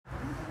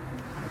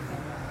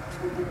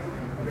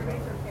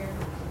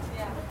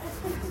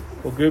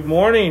Well, good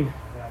morning.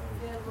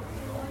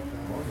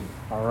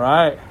 All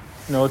right.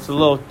 It's a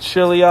little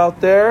chilly out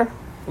there,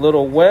 a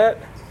little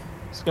wet.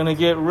 It's going to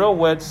get real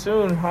wet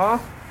soon, huh?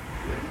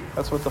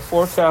 That's what the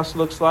forecast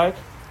looks like.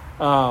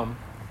 But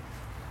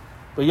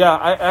yeah,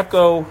 I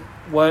echo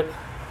what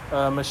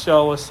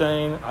Michelle was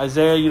saying.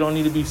 Isaiah, you don't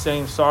need to be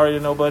saying sorry to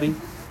nobody.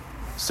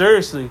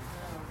 Seriously.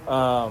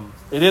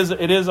 It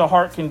is a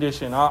heart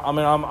condition.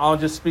 I'll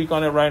just speak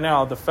on it right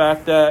now. The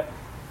fact that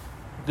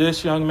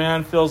this young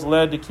man feels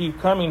led to keep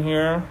coming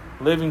here,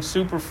 living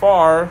super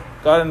far,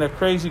 got in a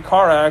crazy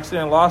car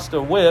accident, lost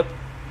a whip,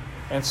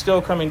 and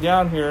still coming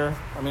down here.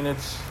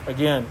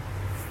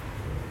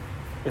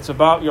 It's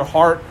about your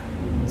heart.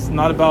 It's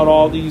not about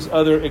all these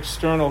other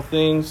external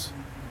things.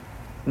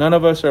 None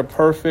of us are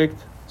perfect.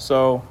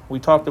 So we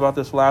talked about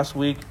this last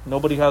week.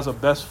 Nobody has a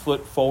best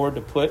foot forward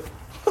to put.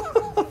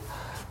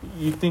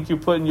 You think you're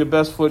putting your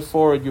best foot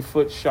forward, your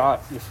foot's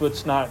shot. Your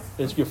foot's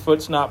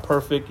not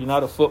perfect. You're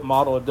not a foot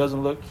model. It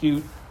doesn't look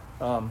cute.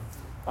 I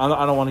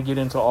don't want to get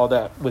into all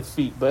that with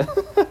feet, but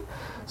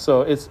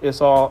so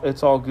it's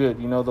all good.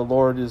 The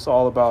Lord is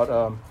all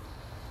about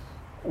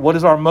what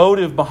is our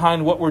motive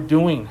behind what we're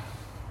doing.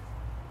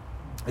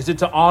 Is it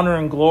to honor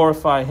and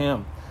glorify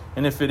Him?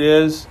 And if it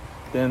is,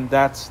 then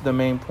that's the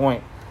main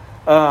point.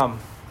 I'm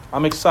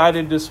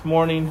excited this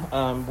morning.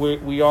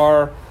 We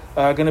are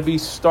going to be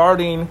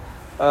starting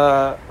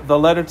the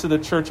letter to the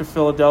Church of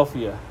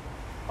Philadelphia.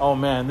 Oh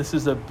man, this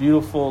is a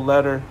beautiful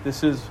letter.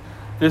 This is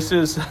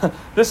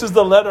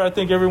the letter I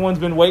think everyone's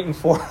been waiting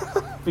for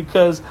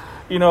because,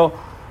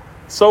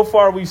 so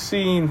far we've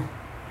seen,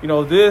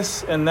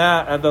 this and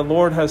that, and the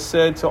Lord has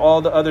said to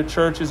all the other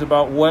churches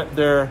about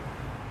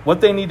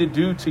what they need to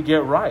do to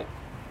get right.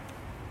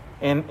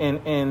 And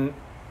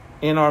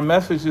in our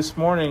message this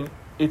morning,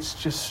 it's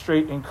just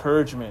straight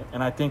encouragement.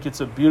 And I think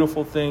it's a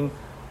beautiful thing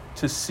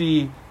to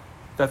see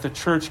that the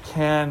church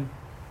can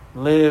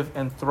live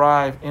and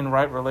thrive in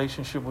right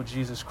relationship with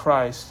Jesus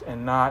Christ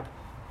and not,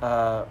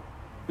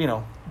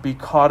 be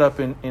caught up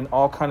in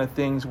all kind of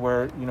things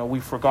where, we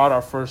forgot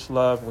our first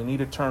love. We need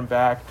to turn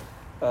back.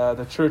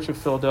 The Church of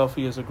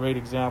Philadelphia is a great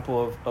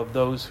example of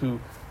those who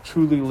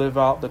truly live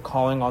out the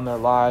calling on their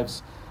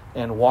lives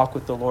and walk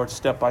with the Lord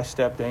step by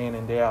step, day in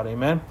and day out.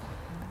 Amen.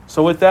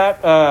 So with that,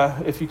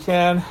 if you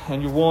can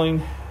and you're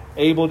willing,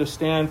 able to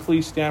stand,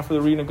 please stand for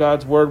the reading of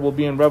God's word. We'll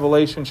be in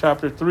Revelation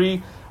chapter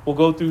 3. We'll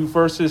go through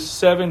verses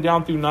 7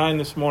 down through 9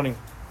 this morning.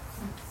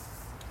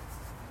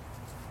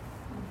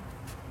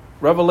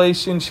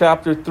 Revelation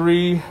chapter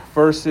 3,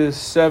 verses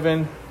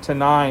 7 to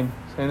 9.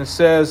 And it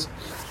says,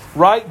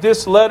 "Write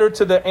this letter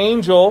to the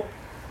angel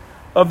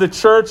of the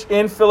church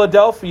in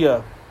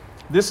Philadelphia.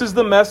 This is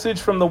the message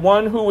from the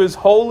one who is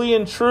holy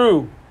and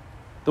true,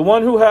 the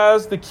one who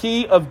has the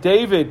key of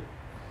David.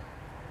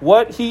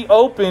 What he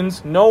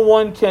opens, no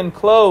one can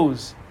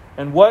close,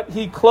 and what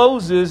he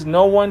closes,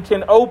 no one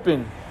can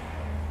open.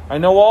 I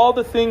know all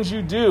the things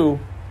you do,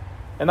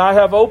 and I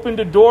have opened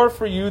a door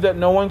for you that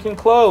no one can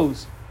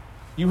close.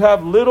 You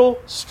have little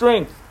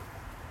strength,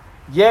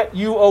 yet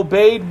you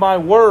obeyed my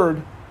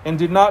word and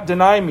did not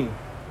deny me."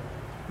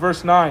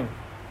 Verse 9.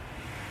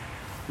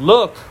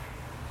 "Look,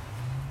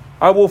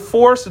 I will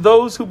force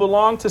those who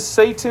belong to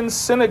Satan's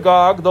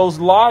synagogue, those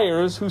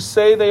liars who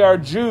say they are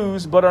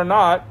Jews but are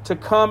not, to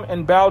come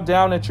and bow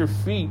down at your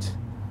feet.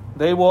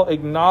 They will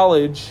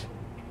acknowledge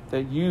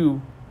that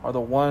you are the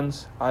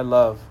ones I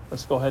love."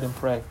 Let's go ahead and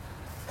pray.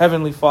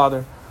 Heavenly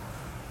Father,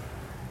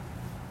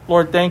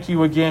 Lord, thank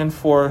you again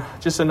for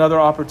just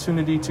another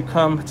opportunity to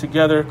come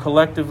together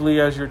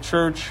collectively as your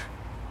church,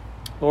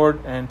 Lord,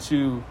 and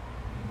to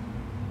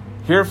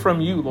hear from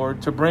you,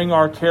 Lord, to bring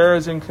our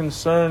cares and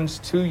concerns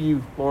to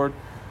you, Lord,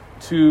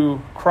 to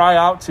cry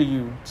out to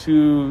you,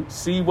 to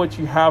see what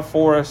you have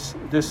for us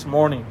this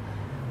morning.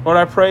 Lord,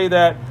 I pray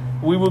that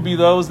we will be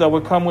those that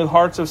would come with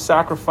hearts of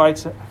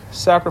sacrifice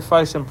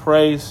and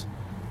praise,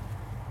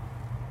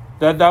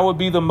 that would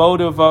be the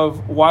motive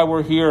of why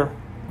we're here,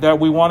 that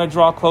we want to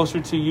draw closer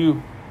to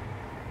you,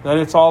 that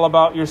it's all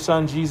about your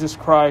Son, Jesus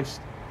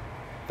Christ,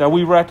 that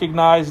we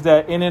recognize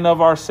that in and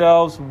of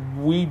ourselves,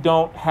 we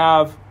don't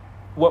have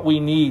what we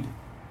need,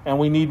 and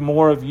we need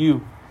more of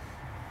you.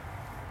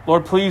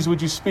 Lord, please,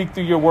 would you speak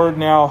through your word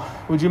now?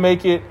 Would you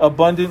make it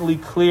abundantly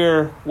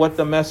clear what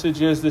the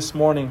message is this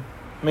morning?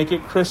 Make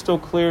it crystal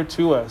clear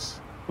to us.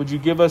 Would you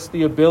give us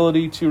the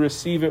ability to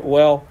receive it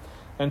well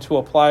and to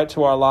apply it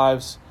to our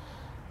lives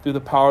through the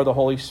power of the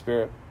Holy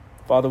Spirit?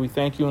 Father, we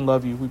thank you and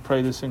love you. We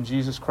pray this in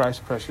Jesus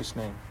Christ's precious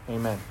name.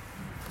 Amen.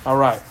 All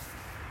right.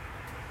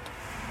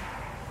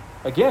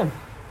 Again,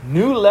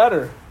 new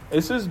letter.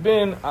 This has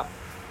been,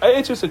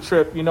 it's just a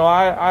trip.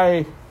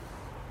 I'm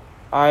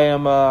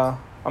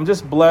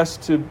just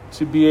blessed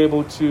to be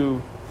able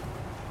to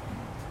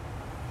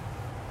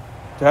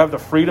have the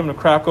freedom to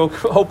crack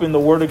open the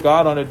Word of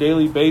God on a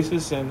daily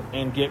basis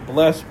and get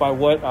blessed by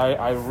what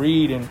I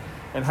read and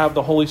have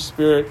the Holy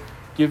Spirit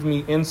give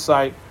me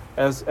insight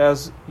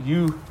as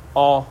you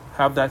all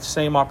have that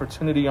same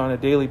opportunity on a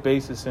daily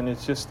basis. And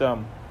it's just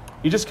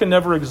You just can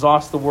never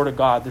exhaust the Word of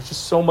God. There's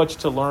just so much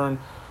to learn.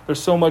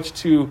 There's so much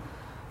to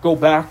go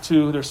back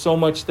to. There's so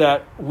much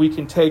that we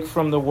can take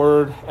from the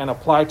Word and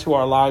apply to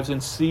our lives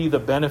and see the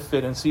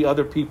benefit and see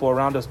other people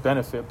around us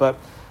benefit. But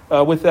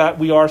with that,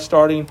 we are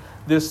starting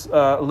this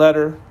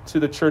letter to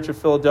the Church of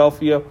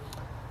Philadelphia.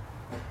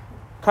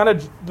 Kind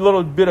of a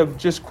little bit of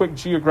just quick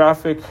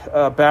geographic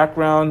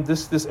background.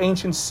 This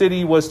ancient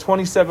city was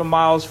 27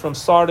 miles from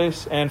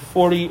Sardis and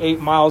 48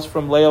 miles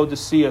from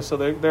Laodicea. So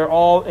they're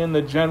all in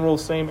the general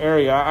same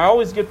area. I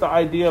always get the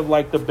idea of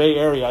like the Bay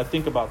Area. I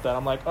think about that.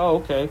 I'm like, oh,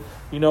 okay.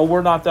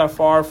 We're not that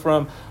far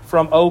from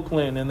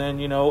Oakland. And then,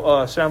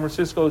 San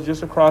Francisco is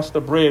just across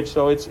the bridge.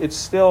 So it's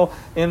still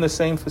in the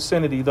same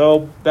vicinity.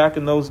 Though back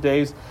in those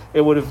days,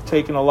 it would have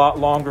taken a lot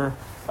longer,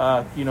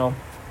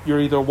 You're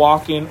either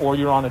walking or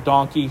you're on a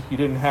donkey. You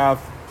didn't have,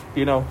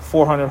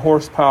 400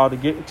 horsepower to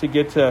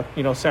get to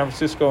San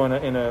Francisco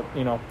in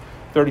a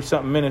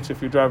 30-something minutes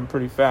if you're driving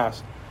pretty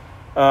fast.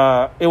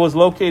 It was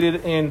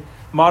located in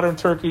modern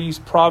Turkey's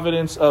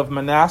province of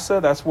Manasseh.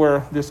 That's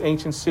where this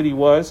ancient city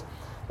was.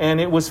 And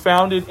it was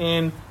founded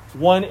in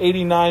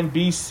 189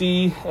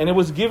 BC. And it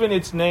was given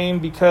its name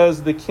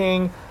because the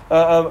king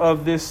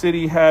of this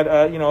city had,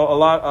 a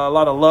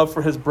lot of love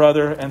for his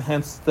brother, and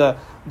hence the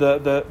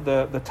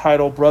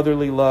title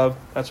brotherly love.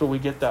 That's where we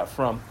get that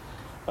from,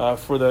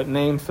 for the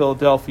name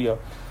Philadelphia.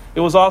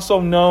 It was also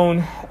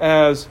known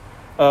as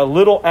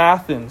Little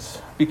Athens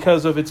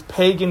because of its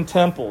pagan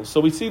temples.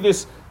 So we see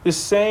this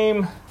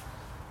same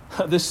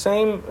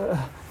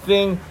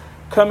thing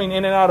coming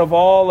in and out of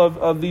all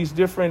of these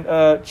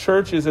different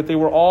churches, that they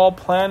were all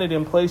planted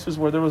in places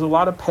where there was a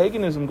lot of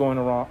paganism going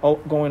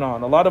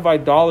on, a lot of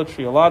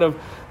idolatry, a lot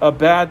of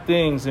bad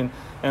things, and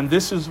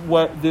this is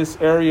what this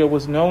area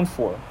was known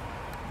for.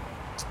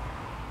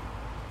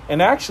 And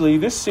actually,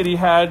 this city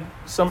had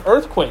some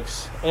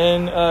earthquakes.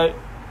 And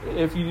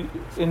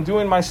in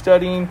doing my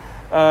studying,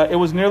 it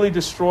was nearly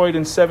destroyed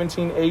in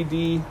 17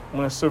 AD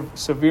when a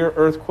severe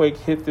earthquake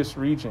hit this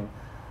region.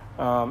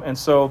 And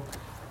so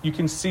you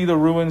can see the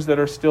ruins that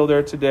are still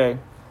there today.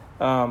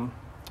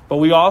 But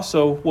we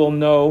also will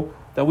know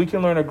that we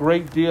can learn a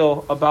great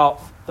deal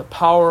about the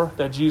power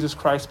that Jesus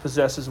Christ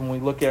possesses when we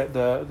look at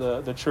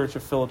the Church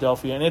of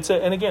Philadelphia.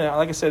 And again,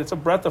 like I said, it's a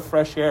breath of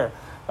fresh air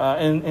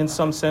in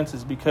some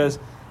senses, because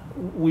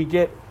we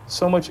get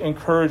so much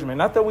encouragement.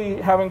 Not that we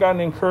haven't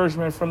gotten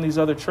encouragement from these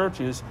other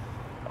churches.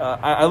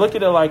 I look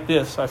at it like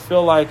this. I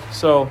feel like,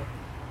 so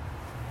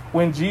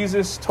when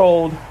Jesus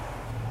told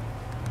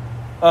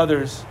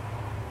others,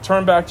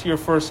 turn back to your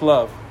first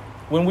love,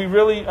 when we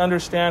really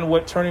understand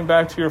what turning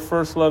back to your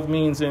first love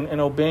means and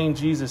obeying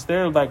Jesus,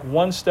 they're like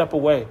one step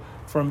away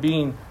from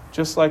being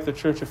just like the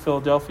Church of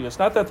Philadelphia. It's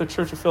not that the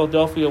Church of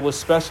Philadelphia was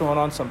special and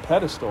on some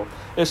pedestal.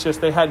 It's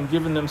just they hadn't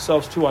given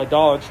themselves to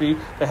idolatry.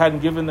 They hadn't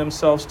given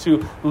themselves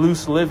to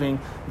loose living.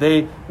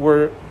 They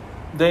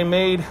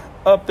made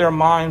up their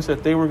minds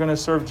that they were going to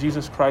serve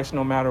Jesus Christ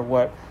no matter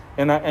what.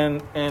 And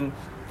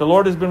the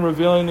Lord has been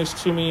revealing this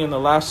to me in the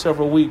last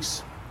several weeks.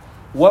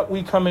 What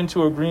we come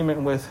into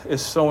agreement with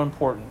is so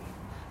important.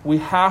 We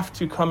have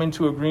to come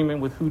into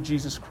agreement with who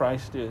Jesus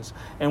Christ is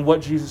and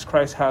what Jesus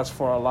Christ has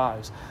for our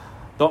lives.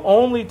 The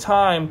only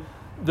time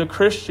the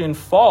Christian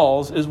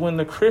falls is when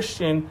the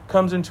Christian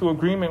comes into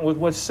agreement with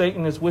what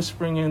Satan is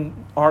whispering in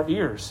our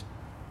ears.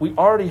 We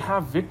already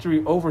have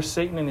victory over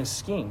Satan and his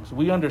schemes.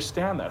 We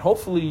understand that.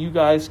 Hopefully you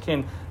guys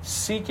can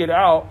seek it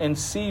out and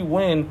see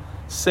when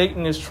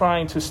Satan is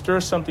trying to stir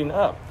something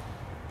up,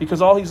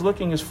 because all he's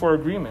looking is for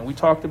agreement. We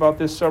talked about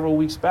this several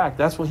weeks back.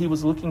 That's what he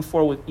was looking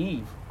for with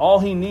Eve. All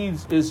he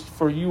needs is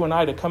for you and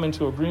I to come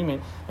into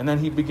agreement, and then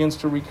he begins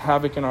to wreak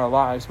havoc in our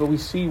lives. But we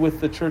see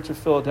with the Church of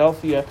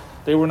Philadelphia,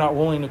 they were not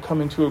willing to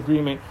come into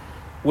agreement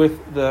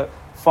with the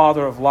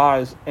father of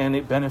lies, and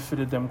it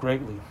benefited them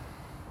greatly.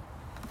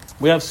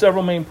 We have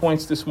several main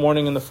points this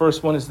morning, and the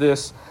first one is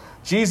this: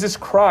 Jesus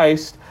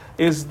Christ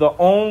is the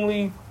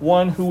only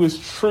one who is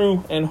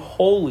true and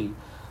holy.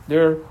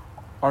 There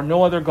are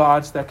no other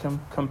gods that can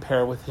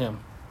compare with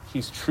him.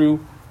 He's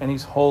true and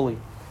he's holy.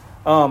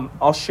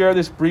 I'll share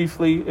this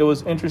briefly. It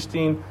was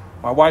interesting.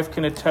 My wife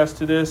can attest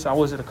to this. I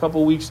was a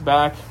couple weeks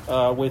back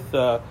with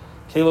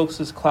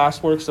Kalos's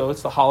classwork, so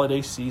it's the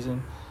holiday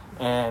season,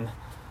 and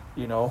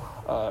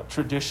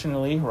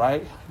traditionally,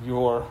 right,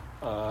 you're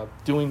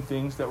doing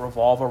things that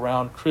revolve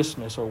around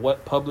Christmas, or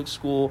what public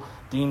school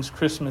deems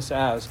Christmas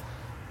as.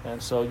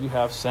 And so you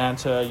have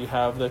Santa, you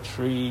have the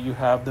tree, you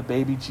have the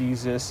baby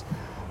Jesus.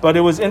 But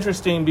it was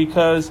interesting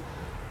because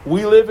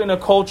we live in a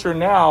culture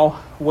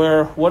now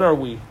where, what are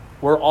we?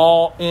 We're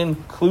all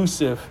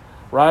inclusive,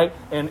 right?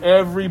 And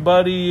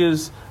everybody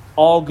is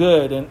all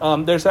good.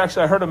 And there's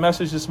actually, I heard a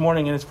message this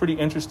morning, and it's pretty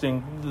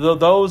interesting.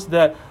 Those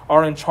that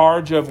are in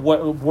charge of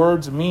what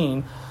words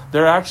mean,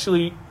 they're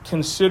actually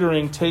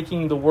considering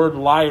taking the word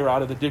liar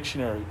out of the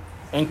dictionary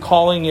and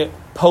calling it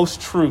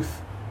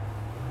post-truth.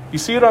 You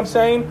see what I'm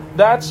saying?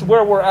 That's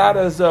where we're at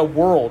as a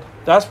world.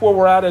 That's where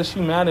we're at as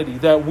humanity,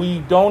 that we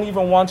don't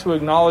even want to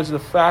acknowledge the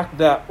fact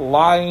that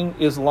lying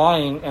is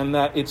lying and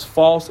that it's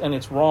false and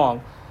it's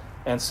wrong,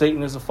 and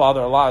Satan is the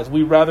father of lies.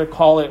 We rather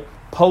call it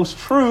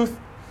post-truth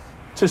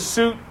to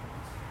suit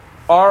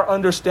our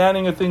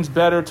understanding of things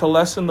better, to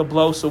lessen the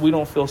blow so we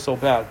don't feel so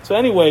bad. So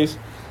anyways,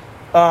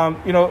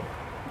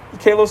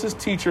 Kalos'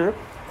 teacher,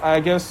 I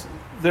guess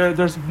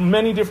there's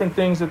many different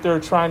things that they're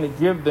trying to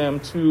give them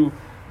to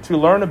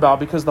learn about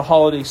because the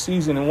holiday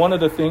season. And one of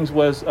the things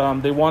was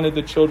they wanted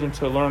the children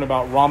to learn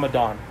about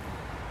Ramadan.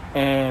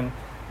 And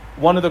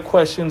one of the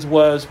questions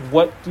was,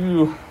 what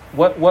do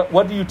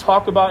you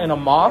talk about in a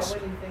mosque?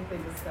 What do you think they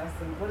discuss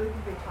and what do you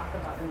think they talk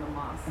about in the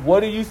mosque? What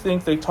do you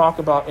think they talk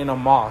about in a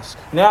mosque?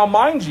 Now,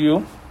 mind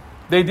you,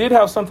 they did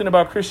have something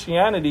about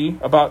Christianity,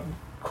 about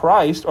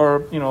Christ,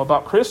 or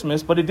about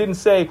Christmas, but it didn't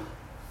say,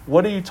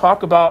 what do you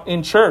talk about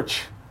in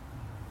church?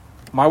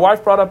 My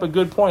wife brought up a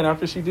good point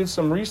after she did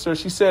some research.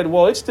 She said,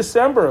 well, it's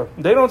December.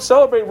 They don't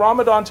celebrate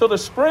Ramadan till the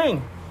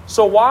spring.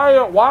 So why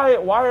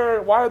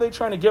are they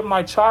trying to get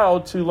my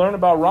child to learn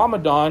about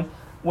Ramadan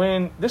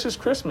when this is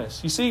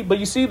Christmas? You see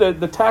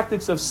the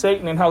tactics of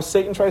Satan and how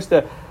Satan tries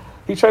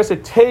to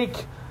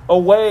take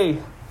away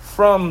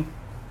from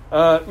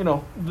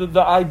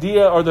the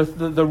idea or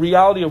the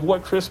reality of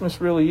what Christmas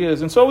really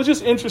is. And so it was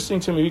just interesting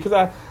to me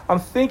because I'm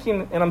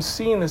thinking and I'm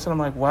seeing this and I'm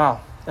like,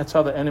 wow, that's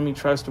how the enemy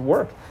tries to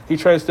work. He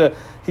tries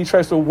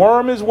to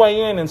worm his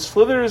way in and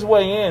slither his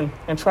way in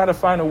and try to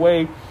find a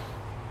way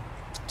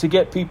to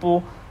get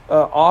people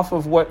off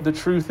of what the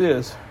truth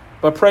is.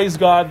 But praise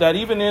God that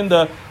even in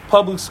the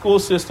public school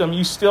system,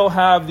 you still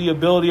have the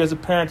ability as a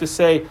parent to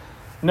say,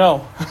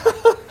 no,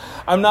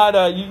 I'm not.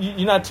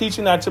 You're not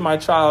teaching that to my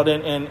child.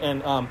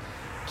 And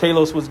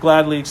Kalos was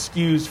gladly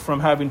excused from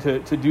having to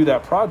do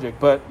that project.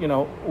 But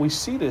we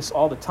see this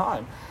all the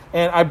time,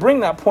 and I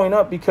bring that point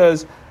up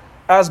because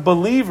as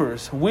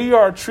believers, we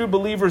are true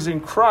believers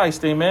in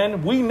Christ.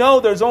 Amen. We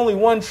know there's only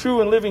one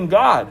true and living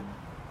God.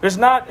 It's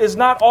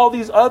not all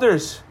these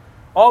others.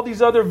 All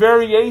these other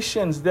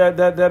variations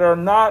that are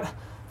not,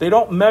 they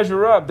don't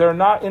measure up. They're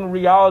not in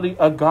reality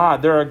a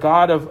God. They're a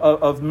God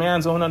of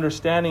man's own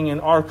understanding in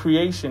our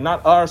creation.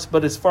 Not us,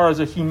 but as far as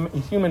a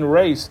human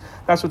race.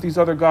 That's what these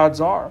other gods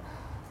are.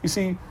 You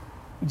see,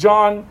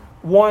 John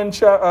 1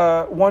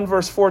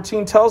 verse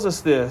 14 tells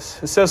us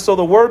this. It says, so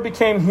the Word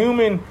became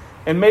human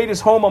and made his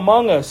home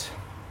among us.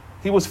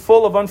 He was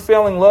full of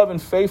unfailing love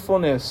and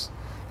faithfulness.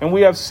 And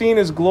we have seen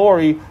his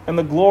glory and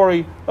the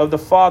glory of the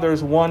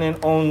Father's one and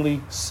only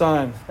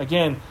Son.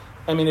 Again,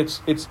 I mean, it's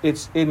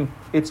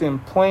in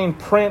plain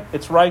print.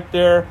 It's right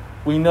there.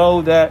 We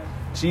know that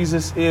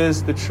Jesus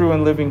is the true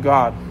and living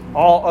God.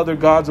 All other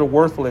gods are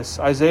worthless.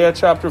 Isaiah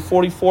chapter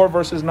 44,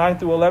 verses 9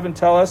 through 11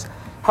 tell us,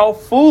 how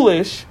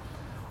foolish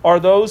are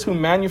those who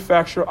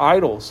manufacture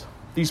idols.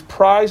 These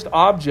prized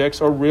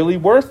objects are really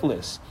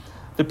worthless.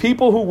 The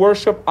people who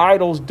worship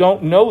idols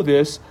don't know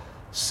this,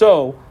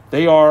 so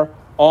they are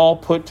all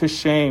put to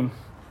shame.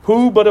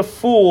 Who but a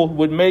fool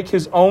would make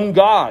his own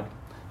God,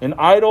 an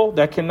idol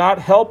that cannot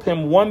help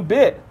him one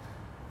bit?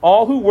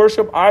 All who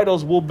worship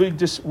idols will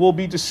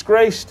be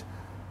disgraced,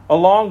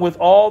 along with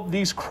all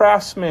these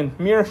craftsmen,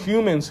 mere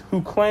humans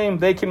who claim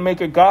they can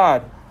make a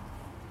God.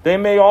 They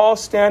may all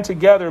stand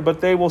together,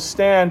 but they will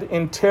stand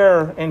in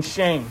terror and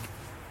shame.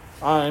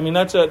 I mean,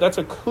 that's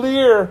a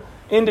clear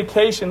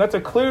indication. That's a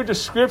clear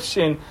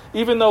description,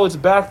 even though it's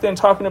back then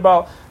talking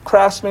about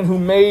craftsmen who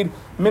made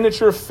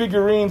miniature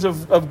figurines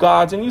of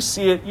gods. And you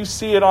see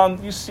it on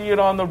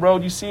the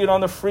road, you see it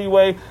on the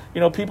freeway.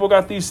 People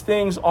got these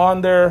things on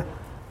their,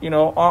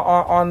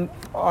 on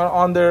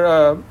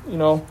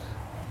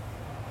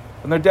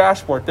their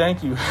dashboard.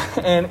 Thank you.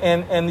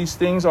 And these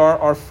things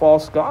are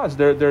false gods.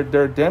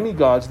 They're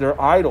demigods. They're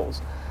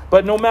idols.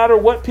 But no matter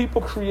what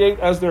people create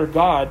as their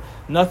God,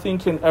 nothing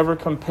can ever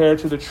compare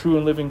to the true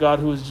and living God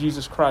who is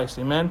Jesus Christ.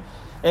 Amen?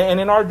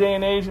 And in our day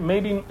and age,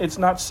 maybe it's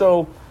not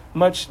so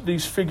much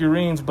these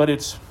figurines, but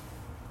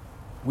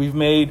we've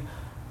made,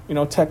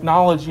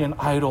 technology an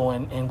idol,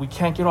 and we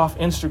can't get off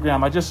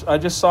Instagram. I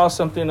just saw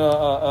something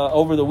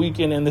over the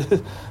weekend, and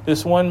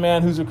this one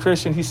man who's a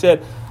Christian, he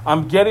said,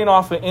 I'm getting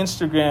off of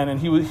Instagram,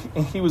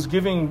 and he was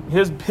giving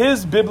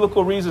his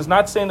biblical reasons,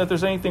 not saying that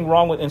there's anything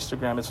wrong with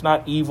Instagram. It's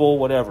not evil,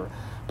 whatever.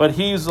 But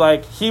he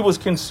was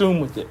consumed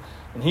with it.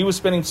 And he was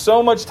spending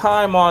so much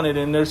time on it.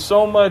 And there's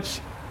so much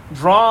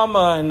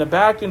drama and the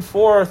back and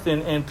forth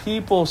and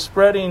people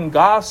spreading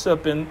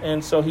gossip.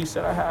 And so he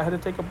said, I had to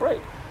take a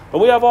break. But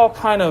we have all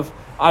kind of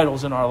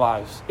idols in our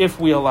lives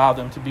if we allow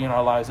them to be in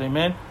our lives.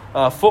 Amen.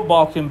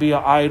 Football can be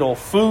an idol.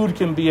 Food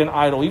can be an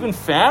idol. Even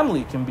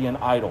family can be an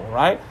idol,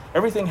 right?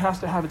 Everything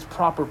has to have its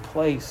proper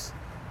place.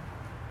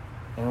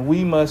 And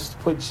we must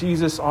put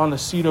Jesus on the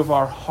seat of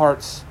our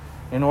hearts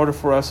in order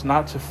for us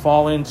not to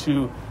fall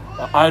into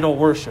idol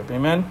worship.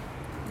 Amen?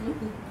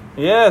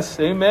 Yes,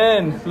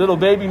 amen. Little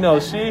baby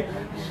knows. See?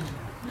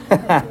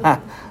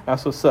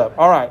 That's what's up.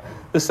 All right.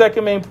 The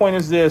second main point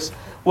is this.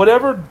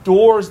 Whatever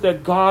doors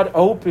that God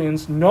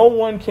opens, no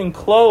one can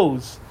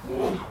close.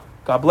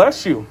 God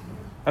bless you.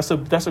 That's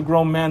a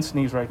grown man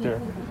sneeze right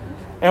there.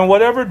 And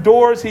whatever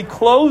doors he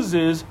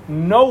closes,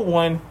 no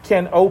one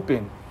can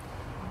open.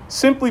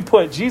 Simply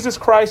put, Jesus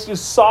Christ is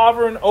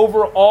sovereign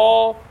over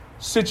all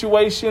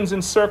situations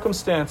and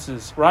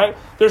circumstances, right?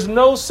 There's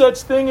no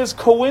such thing as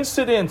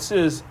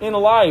coincidences in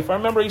life. I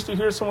remember I used to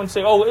hear someone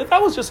say, oh,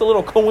 that was just a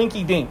little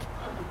coinky dink.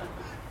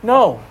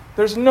 No,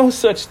 there's no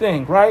such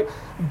thing, right?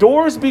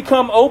 Doors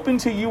become open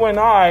to you and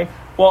I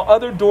while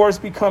other doors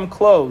become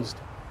closed.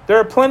 There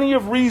are plenty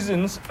of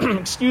reasons,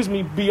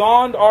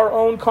 beyond our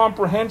own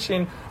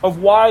comprehension of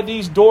why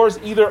these doors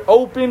either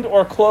opened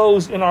or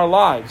closed in our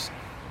lives.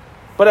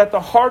 But at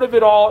the heart of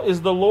it all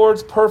is the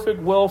Lord's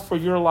perfect will for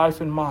your life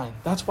and mine.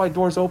 That's why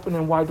doors open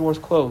and why doors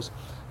close.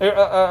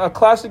 A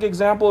classic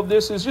example of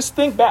this is just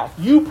think back,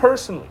 you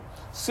personally,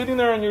 sitting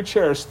there in your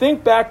chairs.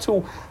 Think back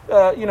to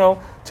have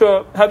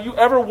you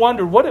ever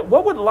wondered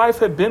what would life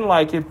have been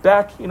like if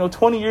back,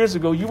 20 years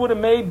ago, you would have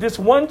made this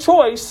one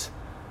choice.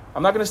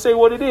 I'm not going to say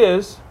what it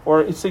is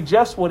or it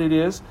suggests what it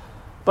is,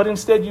 but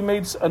instead you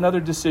made another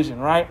decision,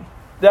 right?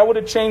 That would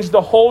have changed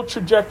the whole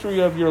trajectory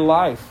of your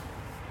life.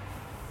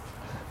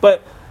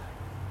 But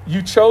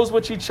you chose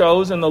what you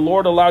chose, and the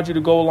Lord allowed you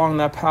to go along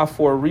that path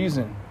for a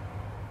reason.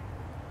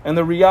 And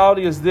the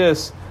reality is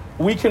this: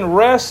 we can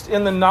rest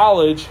in the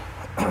knowledge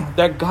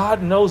that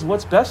God knows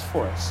what's best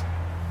for us.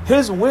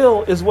 His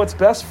will is what's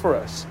best for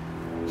us.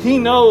 He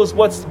knows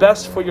what's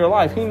best for your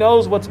life. He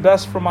knows what's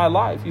best for my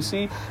life. You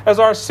see, as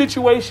our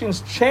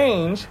situations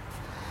change,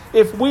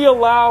 if we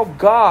allow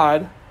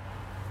God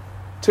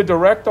to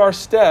direct our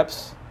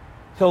steps,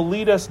 He'll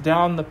lead us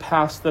down the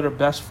paths that are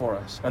best for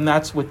us. And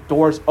that's with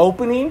doors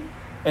opening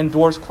and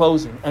doors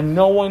closing. And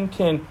no one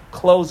can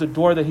close a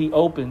door that He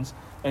opens,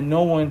 and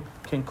no one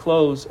can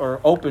close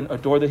or open a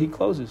door that He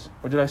closes.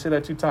 Or did I say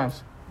that 2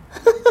 times?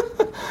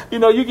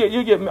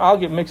 I'll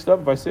get mixed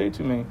up if I say it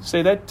too many.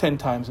 Say that 10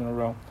 times in a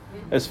row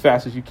as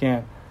fast as you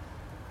can.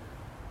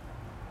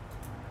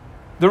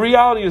 The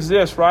reality is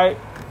this, right?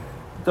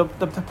 The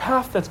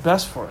path that's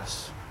best for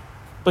us.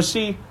 But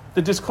see,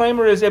 the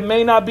disclaimer is it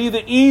may not be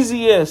the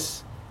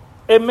easiest.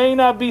 It may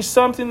not be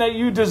something that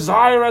you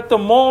desire at the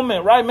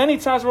moment, right? Many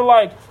times we're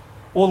like,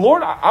 well,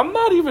 Lord, I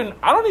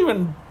don't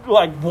even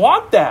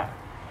want that.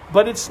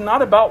 But it's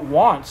not about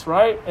wants,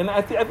 right? And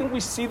I think we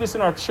see this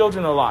in our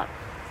children a lot.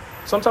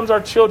 Sometimes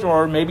our children,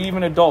 or maybe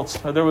even adults.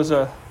 There was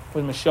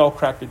when Michelle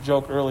cracked a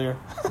joke earlier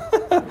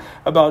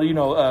about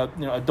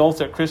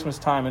adults at Christmas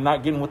time and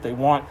not getting what they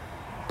want.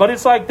 But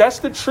it's like, that's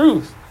the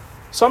truth.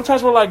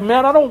 Sometimes we're like,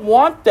 man, I don't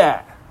want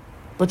that.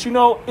 But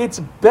it's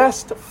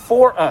best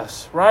for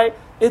us, right?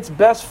 It's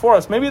best for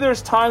us. Maybe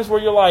there's times where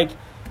you're like,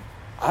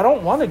 I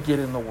don't want to get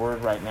in the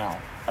Word right now.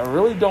 I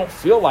really don't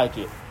feel like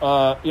it.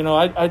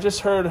 I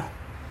just heard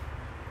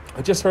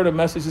a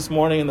message this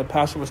morning, and the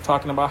pastor was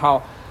talking about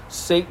how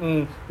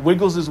Satan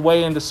wiggles his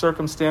way into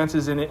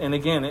circumstances. And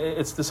again,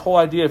 it's this whole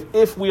idea of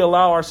if we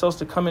allow ourselves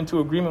to come into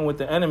agreement with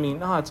the enemy,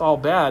 it's all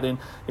bad. And,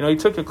 he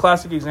took a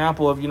classic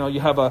example of, you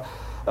have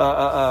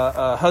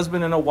a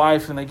husband and a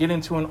wife, and they get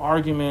into an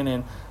argument,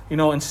 and,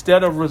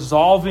 instead of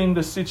resolving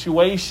the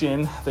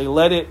situation, they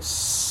let it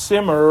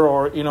simmer,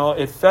 or,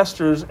 it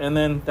festers. And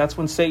then that's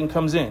when Satan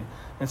comes in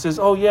and says,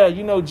 oh yeah,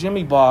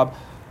 Jimmy Bob,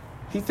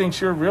 he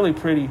thinks you're really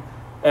pretty.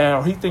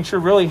 Or he thinks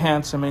you're really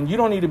handsome, and you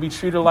don't need to be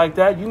treated like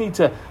that. You need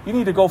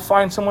to go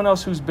find someone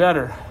else who's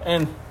better.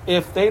 And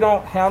if they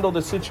don't handle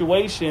the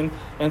situation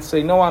and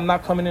say, no, I'm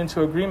not coming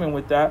into agreement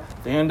with that,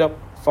 they end up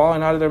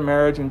falling out of their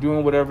marriage and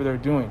doing whatever they're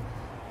doing.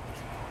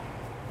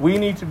 We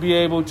need to be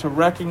able to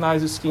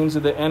recognize the schemes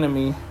of the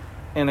enemy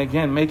and,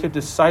 again, make a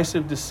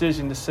decisive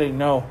decision to say,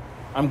 no,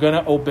 I'm going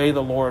to obey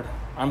the Lord.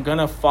 I'm going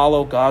to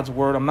follow God's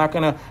word. I'm not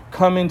going to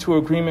come into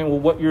agreement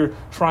with what you're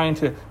trying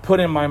to put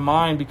in my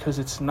mind, because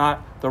it's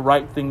not the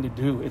right thing to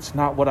do. It's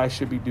not what I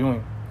should be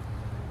doing.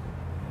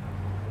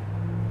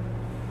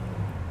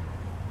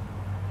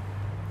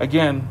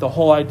 Again, the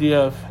whole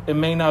idea of it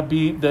may not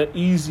be the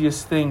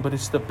easiest thing, but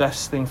it's the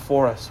best thing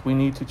for us. We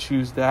need to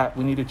choose that.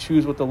 We need to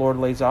choose what the Lord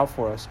lays out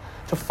for us.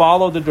 To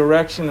follow the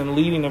direction and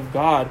leading of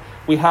God,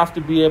 we have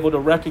to be able to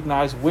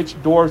recognize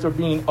which doors are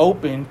being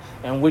opened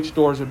and which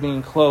doors are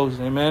being closed.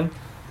 Amen?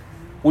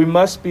 We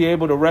must be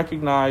able to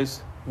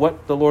recognize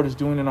what the Lord is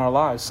doing in our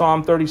lives.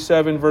 Psalm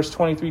 37 verse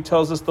 23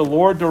 tells us the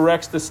Lord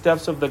directs the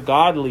steps of the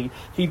godly.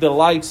 He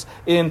delights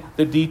in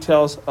the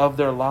details of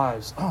their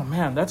lives. Oh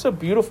man, that's a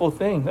beautiful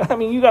thing. I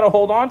mean, you got to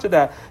hold on to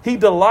that. He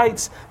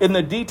delights in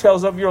the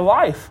details of your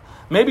life.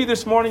 Maybe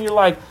this morning you're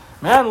like,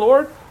 man,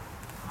 Lord,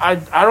 I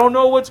don't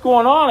know what's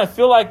going on. I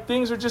feel like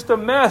things are just a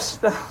mess.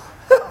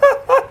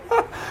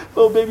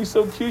 Little baby's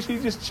so cute.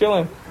 She's just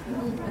chilling,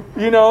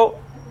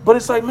 but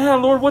it's like,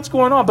 man, Lord, what's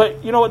going on?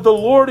 But you know what? The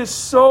Lord is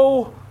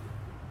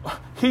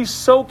He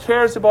so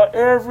cares about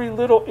every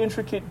little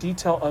intricate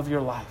detail of your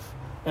life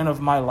and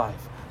of my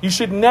life. You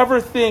should never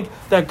think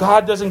that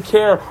God doesn't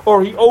care,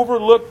 or He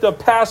overlooked the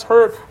past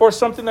hurt or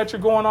something that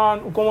you're going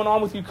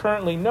on with you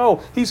currently.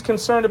 No, He's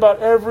concerned about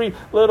every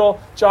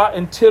little jot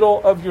and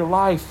tittle of your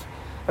life.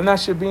 And that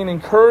should be an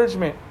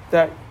encouragement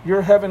that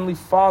your Heavenly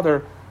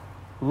Father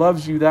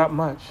loves you that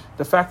much.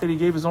 The fact that He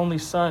gave His only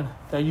Son,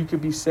 that you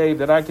could be saved,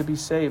 that I could be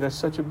saved, that's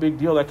such a big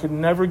deal. That could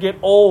never get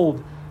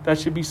old That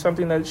should be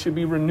something that should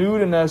be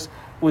renewed in us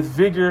with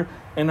vigor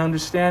and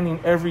understanding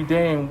every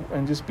day,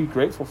 and just be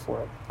grateful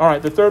for it. All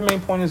right, the third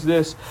main point is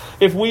this.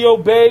 If we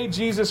obey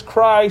Jesus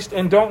Christ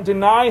and don't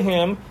deny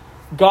him,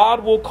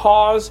 God will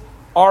cause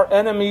our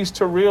enemies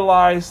to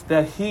realize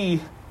that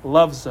he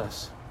loves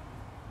us.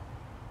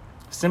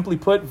 Simply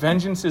put,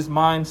 vengeance is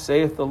mine,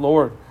 saith the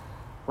Lord.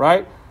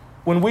 Right?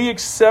 When we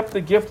accept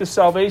the gift of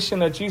salvation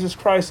that Jesus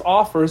Christ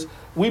offers,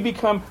 we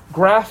become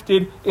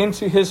grafted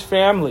into his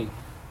family.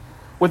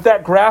 With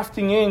that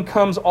grafting in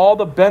comes all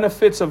the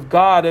benefits of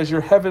God as your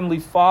heavenly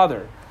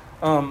Father.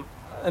 An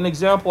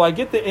example, I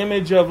get the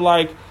image of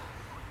like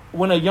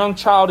when a young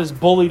child is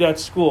bullied at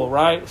school,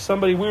 right?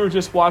 We were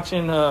just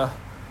watching,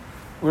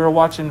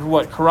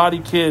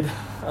 Karate Kid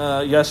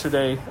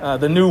yesterday,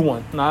 the new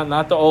one,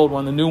 not the old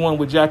one, the new one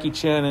with Jackie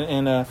Chan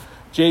and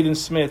Jaden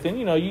Smith. And,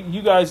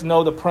 you guys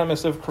know the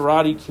premise of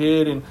Karate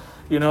Kid, and,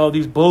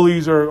 these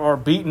bullies are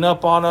beating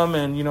up on him.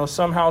 And,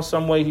 somehow,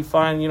 some way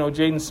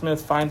Jaden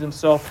Smith finds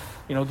himself,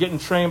 getting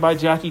trained by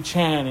Jackie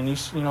Chan, and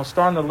he's,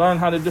 starting to learn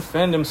how to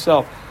defend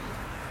himself.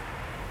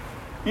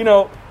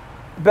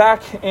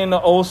 Back in the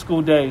old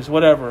school days,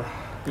 whatever,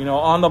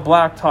 on the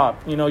blacktop,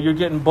 you're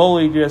getting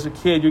bullied as a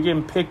kid, you're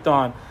getting picked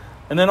on.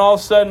 And then all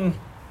of a sudden,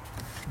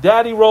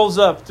 daddy rolls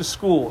up to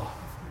school.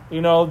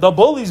 The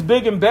bully's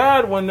big and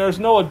bad when there's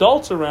no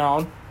adults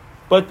around.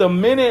 But the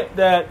minute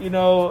that,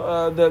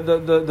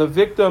 the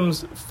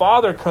victim's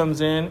father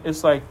comes in,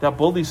 it's like that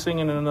bully's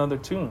singing in another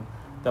tune.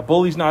 That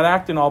bully's not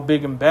acting all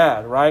big and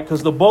bad, right?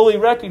 Because the bully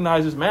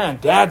recognizes, man,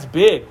 dad's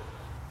big.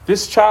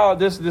 This child,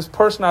 this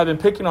person I've been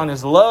picking on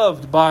is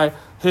loved by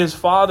his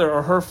father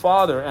or her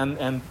father,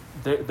 and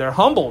they're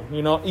humbled,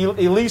 at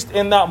least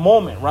in that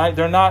moment, right?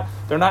 They're not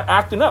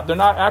acting up. They're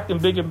not acting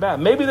big and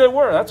bad. Maybe they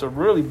were. That's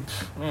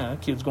that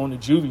kid's going to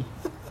juvie.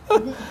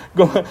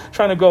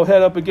 Trying to go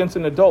head up against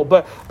an adult.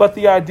 But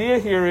the idea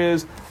here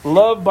is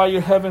loved by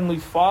your heavenly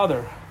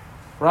Father,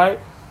 right?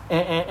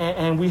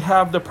 And we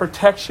have the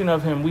protection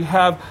of him. We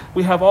have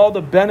all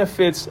the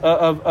benefits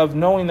of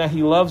knowing that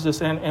he loves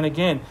us. And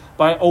again,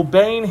 by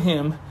obeying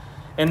him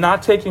and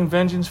not taking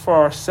vengeance for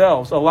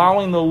ourselves,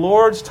 allowing the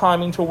Lord's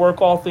timing to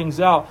work all things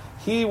out,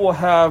 he will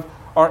have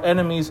our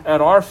enemies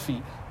at our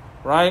feet,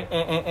 right?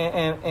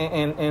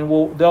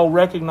 And they'll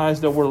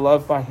recognize that we're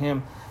loved by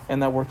him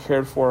and that we're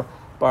cared for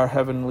by our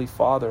heavenly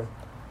Father.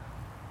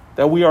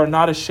 That we are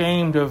not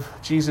ashamed of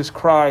Jesus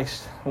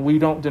Christ and we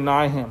don't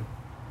deny him.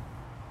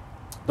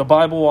 The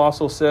Bible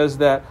also says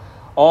that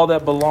all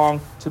that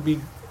belong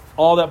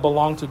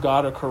to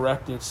God are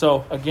corrected.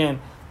 So again,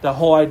 the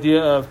whole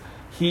idea of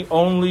he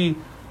only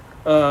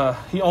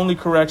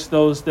corrects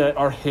those that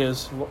are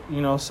his.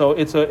 So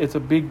it's a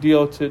big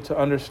deal to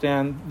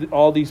understand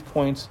all these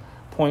points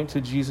point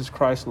to Jesus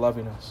Christ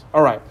loving us.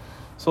 All right.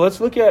 So let's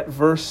look at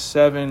verse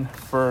 7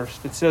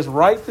 first. It says,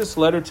 "Write this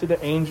letter to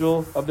the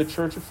angel of the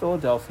church of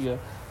Philadelphia.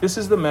 This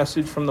is the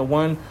message from the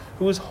one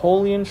who is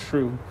holy and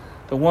true,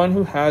 the one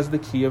who has the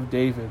key of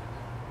David.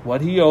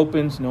 What he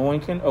opens, no one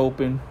can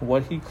open.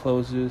 What he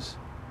closes,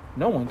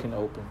 no one can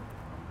open."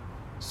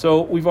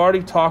 So we've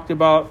already talked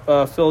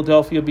about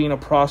Philadelphia being a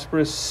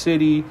prosperous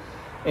city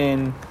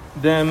and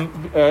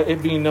them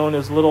it being known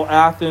as Little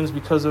Athens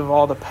because of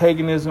all the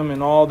paganism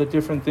and all the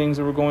different things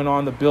that were going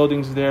on, the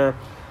buildings there.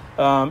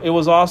 It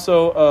was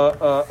also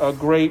a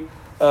great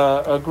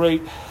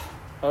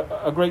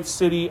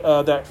city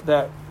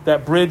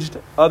that bridged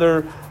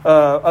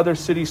other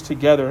cities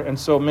together, and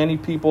so many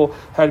people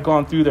had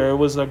gone through there. It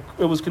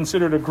was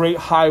considered a great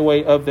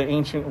highway of the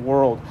ancient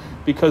world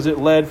because it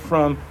led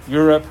from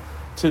Europe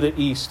to the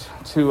east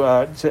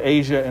to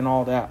Asia and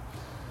all that.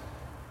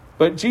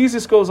 But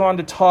Jesus goes on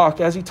to talk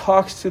as he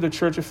talks to the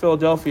church of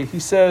Philadelphia. He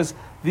says,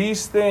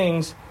 "These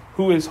things,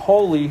 who is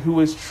holy, who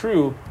is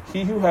true,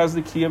 he who has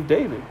the key of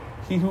David,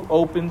 he who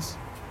opens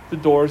the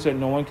doors that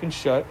no one can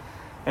shut,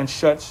 and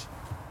shuts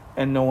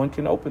and no one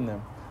can open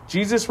them."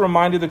 Jesus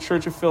reminded the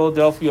church of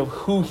Philadelphia of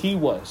who he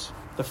was,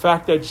 the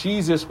fact that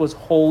Jesus was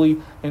holy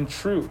and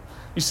true.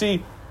 You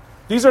see,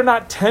 these are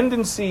not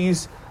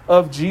tendencies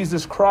of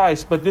Jesus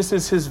Christ, but this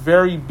is his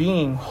very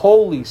being,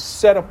 holy,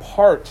 set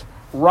apart,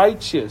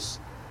 righteous.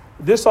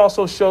 This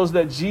also shows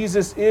that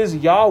Jesus is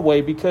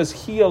Yahweh because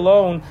he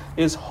alone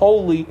is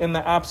holy in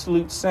the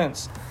absolute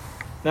sense.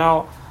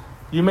 Now,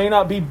 you may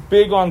not be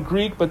big on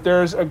Greek, but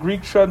there's a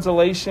Greek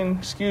translation,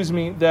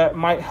 that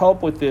might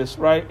help with this,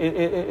 right?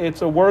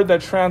 It's a word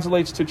that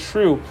translates to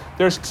true.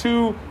 There's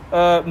two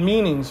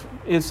meanings.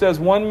 It says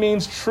one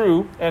means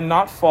true and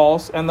not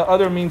false, and the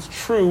other means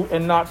true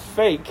and not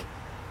fake.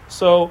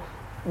 So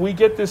we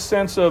get this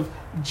sense of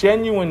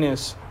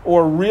genuineness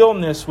or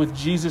realness with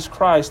Jesus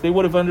Christ. They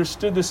would have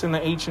understood this in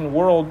the ancient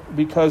world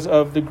because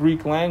of the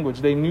Greek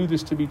language. They knew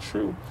this to be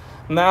true.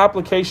 And the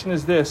application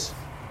is this.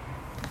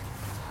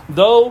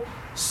 Though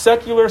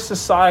secular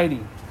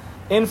society,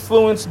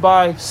 influenced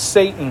by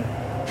Satan,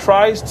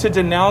 tries to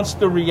denounce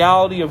the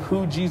reality of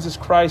who Jesus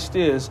Christ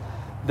is,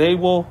 they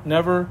will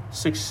never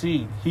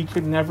succeed. He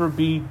could never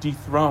be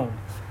dethroned.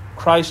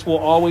 Christ will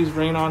always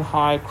reign on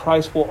high.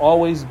 Christ will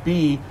always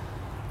be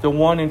the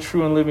one and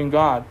true and living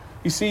God.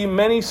 You see,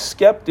 many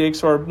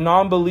skeptics or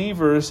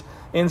non-believers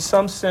in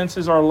some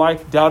senses are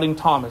like doubting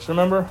Thomas.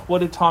 Remember, what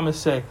did Thomas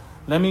say?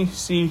 Let me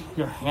see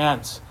your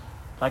hands.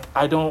 Like,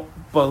 I don't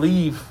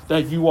believe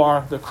that you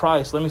are the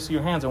Christ. Let me see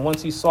your hands. And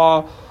once he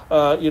saw,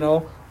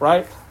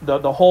 right,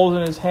 the holes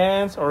in his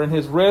hands or in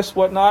his wrists,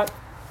 whatnot,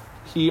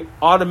 he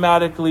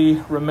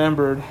automatically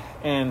remembered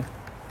and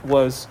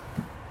was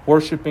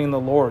worshiping the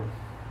Lord.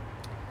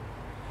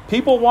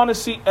 People want to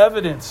see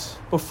evidence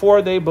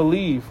before they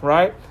believe,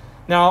 right?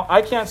 Now,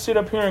 I can't sit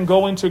up here and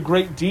go into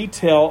great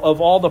detail of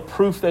all the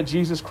proof that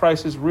Jesus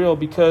Christ is real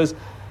because,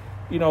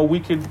 we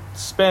could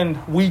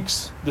spend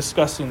weeks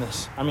discussing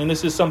this. I mean,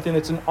 this is something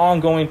that's an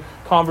ongoing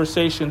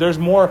conversation. There's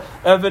more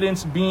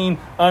evidence being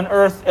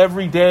unearthed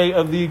every day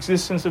of the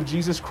existence of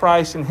Jesus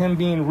Christ and him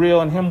being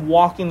real and him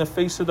walking the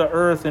face of the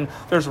earth. And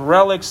there's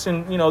relics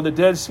and, the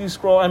Dead Sea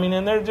Scroll. I mean,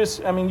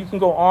 and you can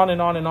go on and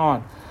on and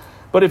on.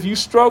 But if you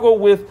struggle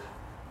with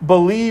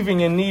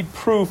believing and need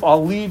proof,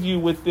 I'll leave you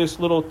with this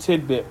little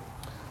tidbit.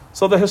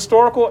 So the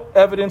historical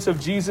evidence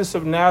of Jesus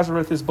of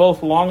Nazareth is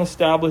both long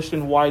established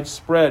and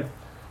widespread.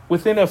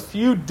 Within a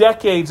few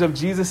decades of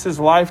Jesus'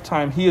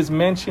 lifetime, he is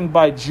mentioned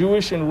by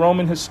Jewish and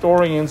Roman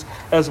historians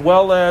as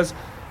well as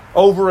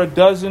over a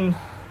dozen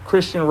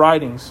Christian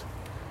writings.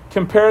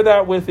 Compare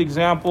that with,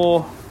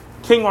 example,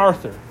 King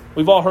Arthur.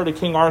 We've all heard of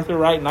King Arthur,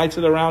 right? Knights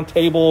of the Round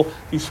Table.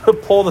 He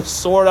pull the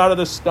sword out of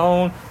the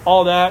stone,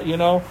 all that,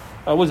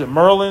 was it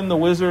Merlin, the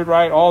wizard,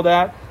 right? All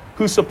that,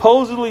 who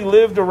supposedly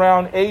lived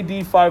around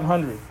AD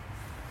 500.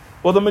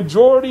 Well, the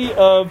majority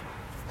of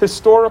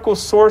historical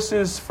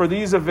sources for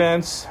these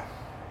events,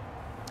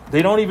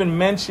 they don't even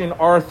mention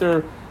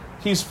Arthur.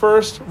 He's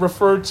first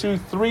referred to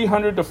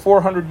 300 to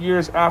 400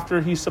 years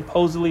after he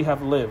supposedly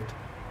have lived.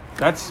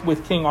 That's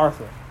with King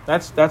Arthur.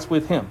 That's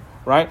with him,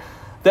 right?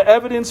 The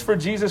evidence for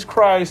Jesus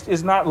Christ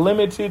is not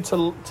limited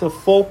to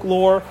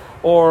folklore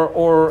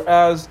or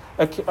as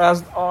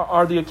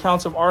are the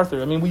accounts of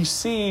Arthur. I mean, we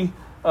see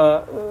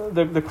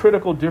the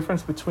critical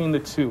difference between the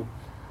two.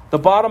 The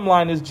bottom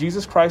line is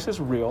Jesus Christ is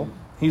real.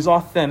 He's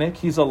authentic.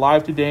 He's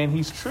alive today, and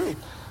he's true.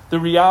 The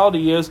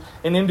reality is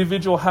an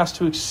individual has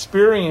to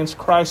experience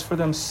Christ for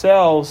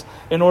themselves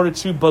in order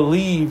to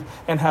believe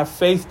and have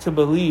faith to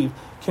believe.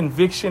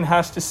 Conviction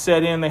has to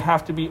set in. They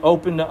have to be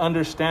open to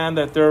understand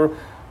that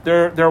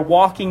they're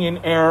walking in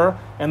error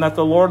and that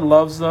the Lord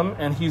loves them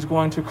and he's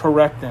going to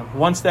correct them.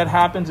 Once that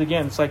happens,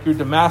 again, it's like your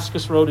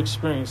Damascus Road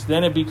experience.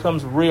 Then it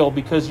becomes real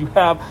because you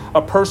have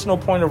a personal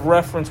point of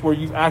reference where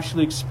you've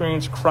actually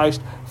experienced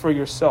Christ for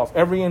yourself.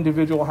 Every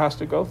individual has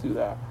to go through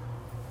that.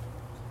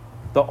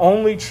 The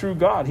only true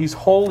God. He's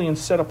holy and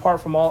set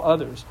apart from all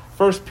others.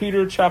 1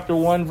 Peter chapter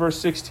 1, verse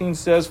 16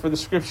 says, "For the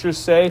scriptures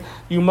say,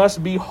 you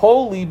must be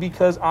holy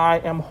because I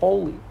am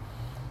holy."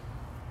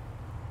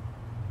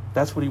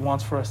 That's what he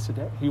wants for us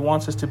today. He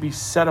wants us to be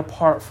set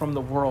apart from the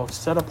world,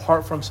 set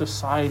apart from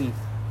society.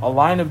 A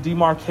line of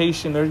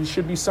demarcation. There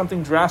should be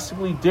something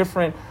drastically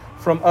different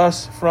from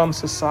us, from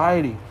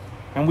society.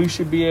 And we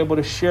should be able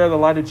to share the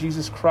light of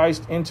Jesus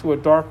Christ into a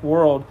dark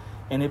world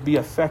and it be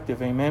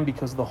effective, amen,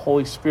 because of the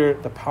Holy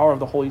Spirit, the power of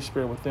the Holy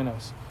Spirit within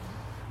us.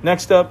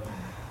 Next up,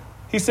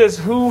 he says,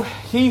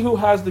 he who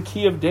has the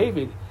key of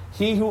David,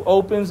 he who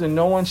opens and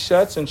no one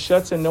shuts, and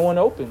shuts and no one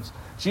opens.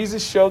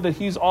 Jesus showed that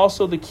he's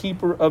also the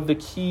keeper of the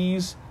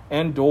keys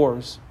and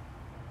doors.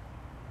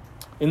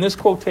 In this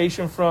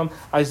quotation from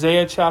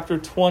Isaiah chapter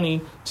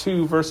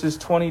 22, verses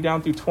 20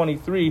 down through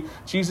 23,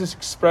 Jesus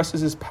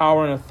expresses his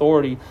power and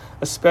authority,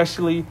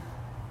 especially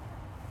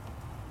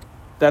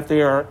that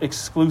they are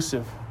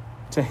exclusive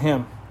to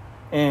him.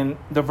 And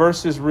the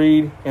verses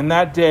read, "In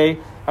that day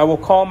I will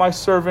call my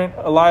servant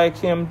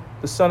Eliakim,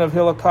 the son of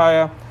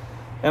Hilkiah,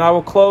 and I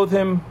will clothe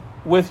him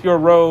with your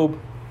robe,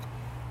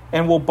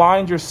 and will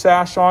bind your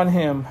sash on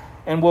him,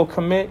 and will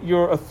commit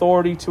your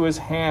authority to his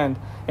hand.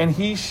 And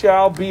he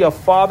shall be a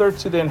father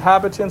to the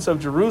inhabitants of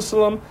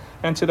Jerusalem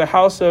and to the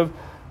house of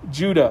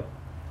Judah.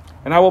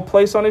 And I will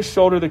place on his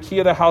shoulder the key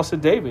of the house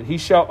of David. He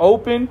shall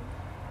open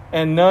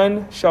and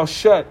none shall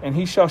shut, and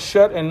he shall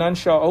shut and none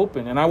shall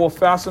open. And I will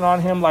fasten on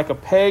him like a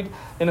peg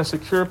in a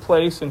secure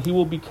place, and he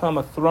will become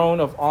a throne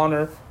of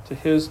honor to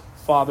his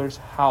father's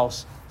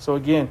house." So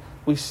again,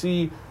 we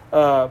see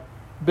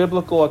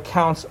biblical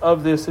accounts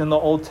of this in the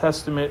Old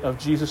Testament, of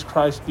Jesus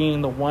Christ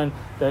being the one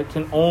that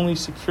can only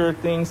secure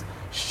things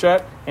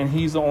shut, and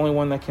he's the only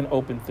one that can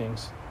open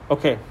things.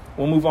 Okay,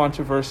 we'll move on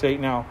to verse 8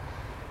 now.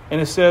 And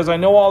it says, "I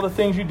know all the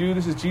things you do."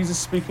 This is Jesus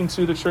speaking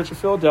to the church of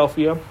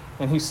Philadelphia.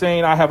 And he's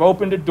saying, "I have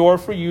opened a door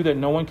for you that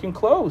no one can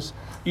close.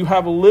 You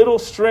have little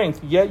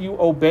strength, yet you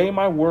obey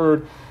my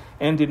word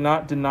and did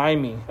not deny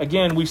me."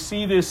 Again, we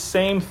see this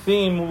same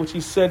theme, which he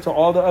said to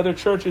all the other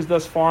churches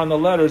thus far in the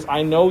letters.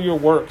 I know your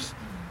works,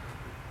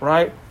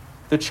 right?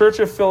 The church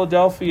of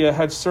Philadelphia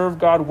had served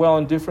God well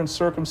in different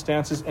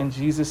circumstances, and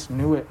Jesus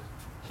knew it.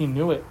 He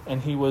knew it,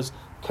 and he was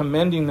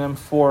commending them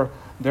for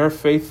their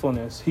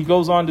faithfulness. He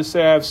goes on to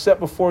say, "I have set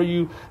before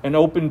you an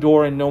open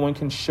door, and no one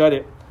can shut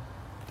it."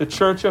 The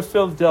church of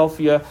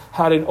Philadelphia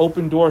had an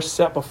open door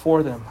set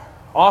before them.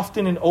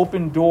 Often an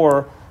open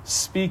door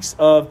speaks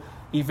of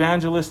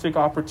evangelistic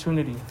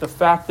opportunity. The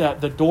fact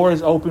that the door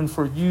is open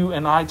for you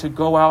and I to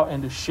go out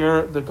and to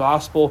share the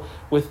gospel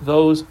with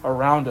those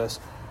around us.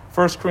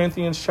 1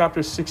 Corinthians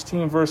chapter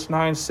 16, verse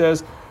 9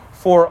 says,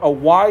 "For a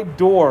wide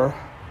door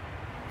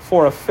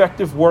for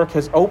effective work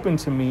has opened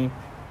to me,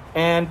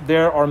 and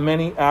there are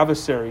many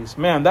adversaries."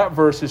 Man, that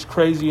verse is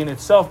crazy in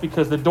itself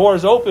because the door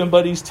is open,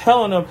 but he's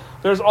telling them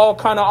there's all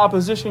kind of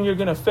opposition you're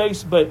going to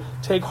face, but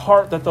take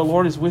heart that the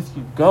Lord is with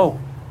you. Go.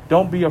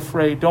 Don't be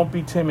afraid. Don't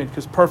be timid,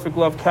 because perfect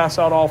love casts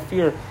out all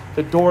fear.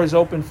 The door is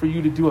open for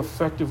you to do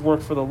effective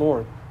work for the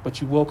Lord, but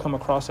you will come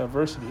across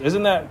adversity.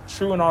 Isn't that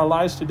true in our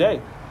lives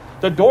today?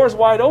 The door is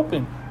wide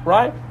open,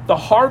 right? The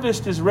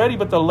harvest is ready,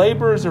 but the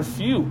laborers are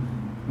few.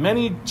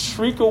 Many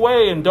shriek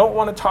away and don't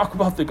want to talk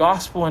about the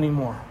gospel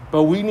anymore.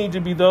 But we need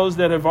to be those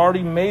that have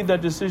already made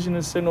that decision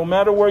and said, no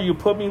matter where you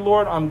put me,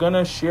 Lord, I'm going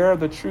to share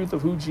the truth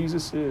of who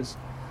Jesus is.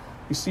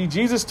 You see,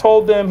 Jesus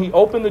told them, he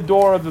opened the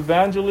door of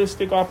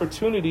evangelistic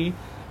opportunity,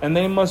 and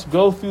they must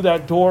go through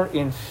that door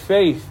in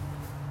faith.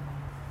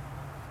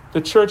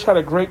 The church had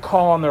a great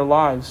call on their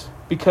lives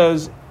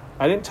because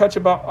I didn't touch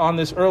on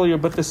this earlier,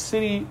 but the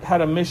city had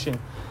a mission.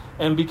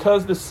 And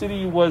because the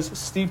city was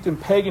steeped in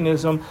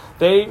paganism,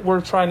 they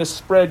were trying to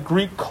spread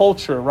Greek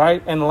culture,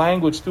 right, and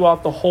language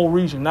throughout the whole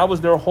region. That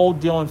was their whole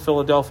deal in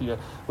Philadelphia.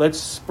 Let's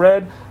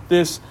spread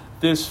this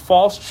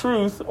false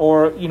truth,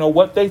 or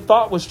what they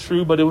thought was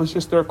true, but it was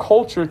just their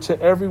culture, to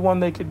everyone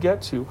they could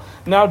get to.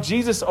 Now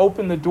Jesus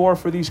opened the door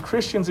for these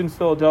Christians in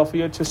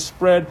Philadelphia to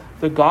spread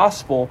the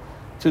gospel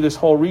to this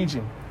whole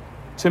region.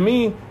 To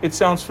me, it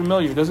sounds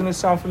familiar. Doesn't it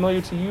sound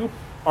familiar to you?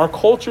 Our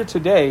culture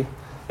today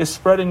is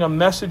spreading a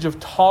message of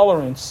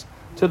tolerance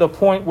to the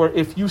point where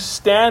if you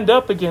stand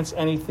up against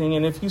anything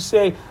and if you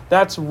say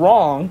that's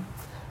wrong,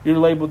 you're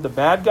labeled the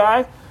bad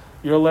guy,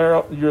 you're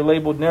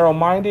labeled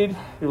narrow-minded,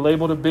 you're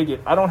labeled a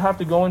bigot. I don't have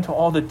to go into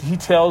all the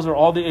details or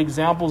all the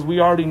examples. We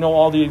already know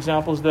all the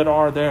examples that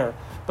are there.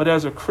 But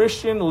as a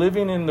Christian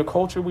living in the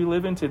culture we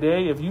live in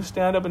today, if you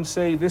stand up and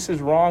say this is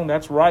wrong,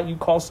 that's right, you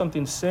call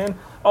something sin,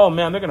 oh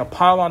man, they're going to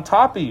pile on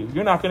top of you.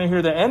 You're not going to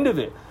hear the end of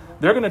it.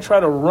 They're going to try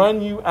to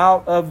run you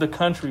out of the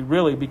country,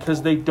 really,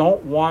 because they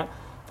don't want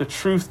the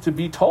truth to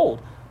be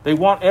told. They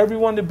want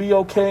everyone to be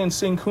okay and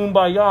sing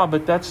kumbaya,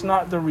 but that's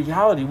not the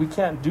reality. We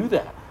can't do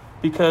that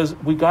because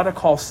we got to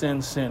call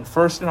sin, sin,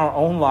 first in our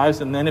own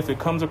lives. And then if it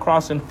comes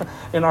across in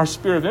our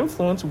sphere of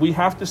influence, we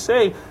have to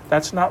say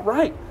that's not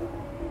right.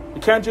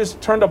 You can't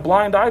just turn a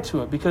blind eye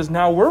to it because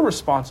now we're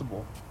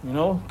responsible,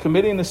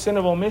 committing the sin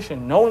of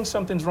omission, knowing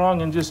something's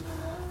wrong and just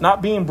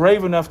not being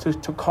brave enough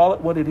to call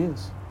it what it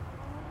is.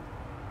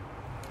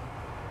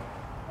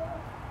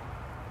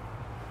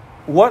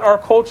 What our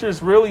culture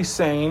is really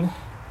saying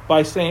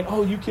by saying,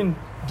 oh, you can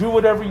do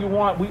whatever you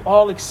want. We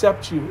all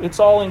accept you. It's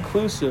all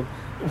inclusive.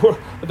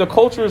 The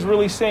culture is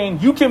really saying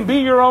you can be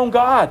your own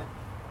God.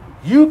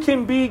 You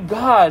can be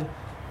God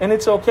and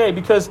it's okay,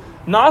 because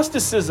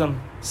Gnosticism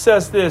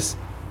says this.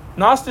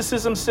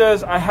 Gnosticism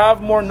says, I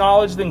have more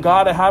knowledge than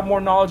God. I have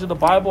more knowledge of the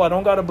Bible. I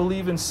don't got to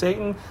believe in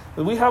Satan.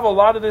 We have a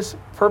lot of this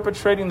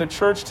perpetrating the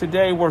church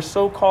today where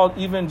so-called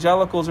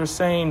evangelicals are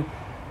saying,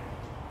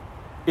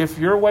 if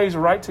your way's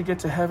right to get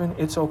to heaven,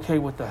 it's okay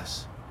with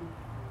us.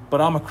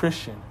 But I'm a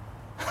Christian.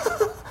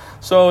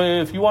 So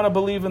if you want to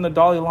believe in the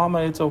Dalai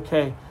Lama, it's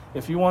okay.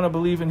 If you want to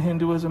believe in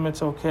Hinduism,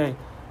 it's okay,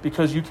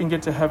 because you can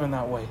get to heaven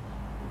that way.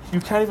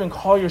 You can't even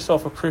call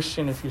yourself a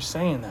Christian if you're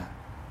saying that,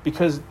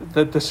 because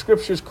the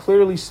scriptures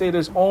clearly say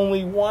there's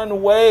only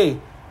one way.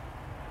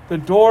 The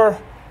door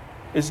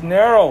is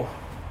narrow,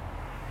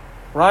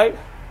 right?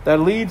 That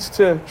leads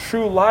to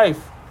true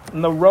life.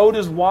 And the road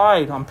is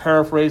wide, I'm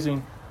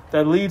paraphrasing,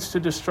 that leads to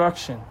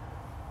destruction.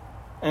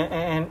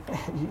 And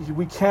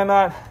we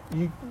cannot...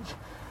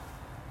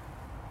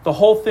 The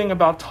whole thing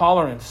about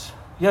tolerance.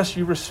 Yes,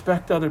 you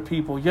respect other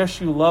people. Yes,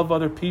 you love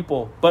other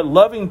people. But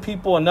loving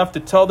people enough to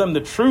tell them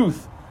the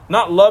truth.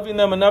 Not loving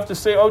them enough to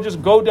say, oh,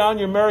 just go down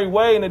your merry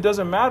way and it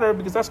doesn't matter,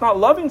 because that's not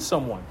loving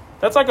someone.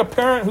 That's like a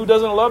parent who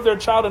doesn't love their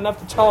child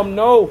enough to tell them,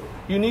 no,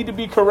 you need to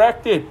be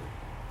corrected.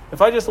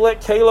 If I just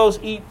let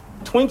Kalos eat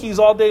Twinkies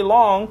all day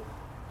long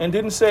and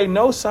didn't say,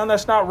 no, son,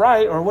 that's not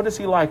right. Or what does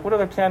he like? What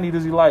other candy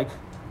does he like?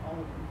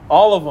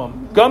 All of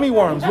them. Gummy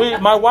worms.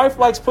 My wife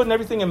likes putting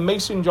everything in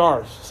mason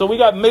jars. So we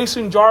got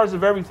mason jars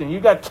of everything. You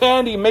got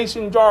candy,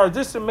 mason jars,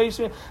 this and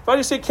mason. If I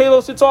just say,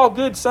 Kalos, it's all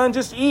good, son.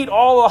 Just eat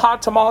all the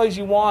hot tamales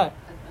you want.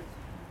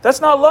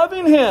 That's not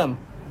loving him.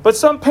 But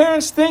some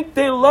parents think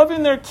they're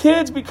loving their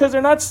kids because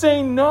they're not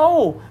saying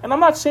no. And I'm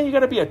not saying you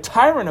got to be a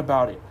tyrant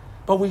about it.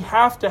 But we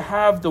have to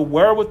have the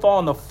wherewithal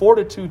and the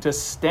fortitude to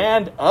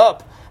stand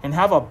up and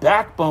have a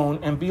backbone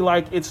and be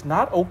like, it's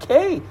not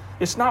okay.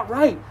 It's not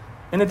right.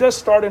 And it does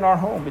start in our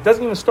home. It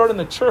doesn't even start in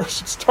the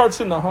church. It starts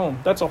in the home.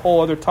 That's a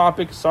whole other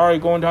topic. Sorry,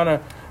 going down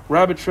a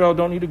rabbit trail.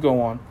 Don't need to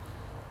go on.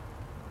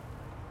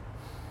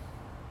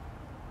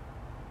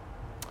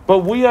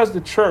 But we as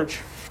the church,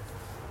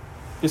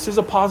 this is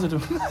a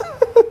positive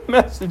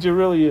message. It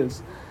really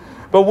is.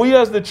 But we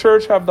as the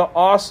church have the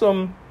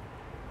awesome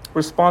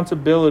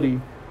responsibility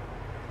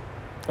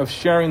of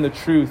sharing the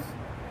truth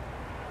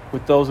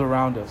with those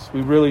around us.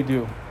 We really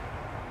do.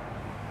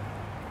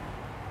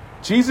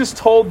 Jesus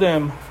told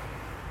them,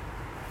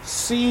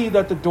 see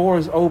that the door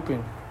is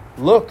open.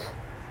 Look,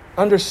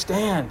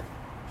 understand.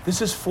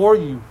 This is for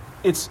you.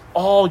 It's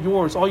all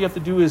yours. All you have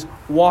to do is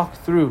walk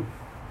through.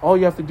 All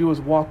you have to do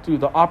is walk through.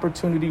 The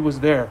opportunity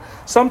was there.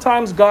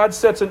 Sometimes God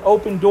sets an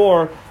open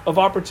door of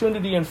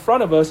opportunity in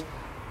front of us,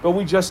 but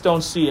we just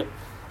don't see it.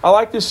 I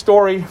like this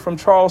story from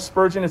Charles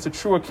Spurgeon. It's a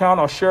true account.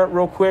 I'll share it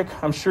real quick.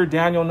 I'm sure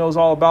Daniel knows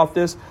all about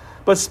this.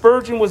 But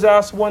Spurgeon was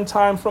asked one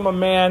time from a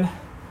man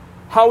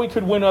how he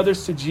could win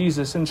others to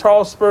Jesus. And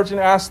Charles Spurgeon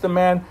asked the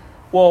man,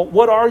 well,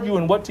 what are you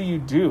and what do you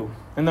do?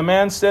 And the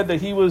man said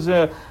that he was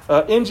an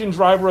engine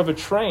driver of a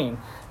train.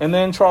 And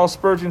then Charles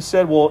Spurgeon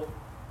said, well,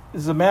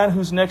 is the man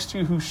who's next to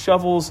you who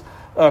shovels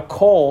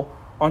coal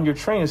on your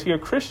train, is he a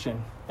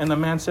Christian? And the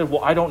man said,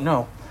 well, I don't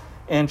know.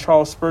 And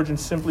Charles Spurgeon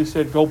simply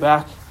said, go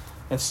back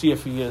and see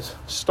if he is.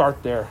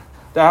 Start there.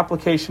 The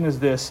application is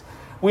this.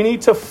 We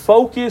need to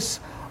focus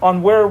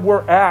on where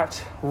we're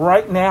at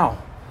right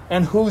now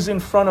and who's in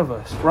front of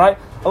us, right?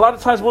 A lot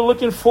of times we're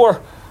looking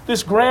for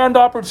this grand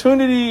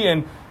opportunity,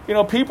 and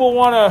people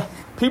want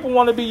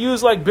to be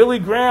used like Billy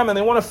Graham, and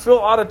they want to fill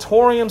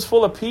auditoriums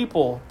full of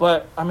people.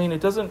 But I mean, it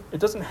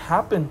doesn't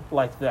happen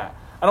like that.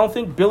 I don't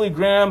think Billy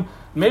Graham,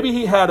 maybe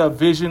he had a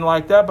vision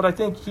like that, but I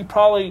think he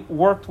probably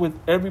worked with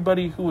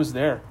everybody who was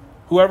there,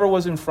 whoever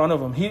was in front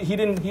of him. He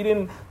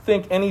didn't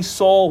think any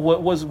soul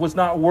was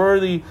not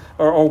worthy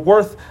or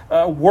worth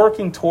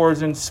working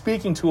towards and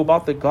speaking to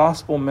about the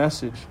gospel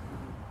message.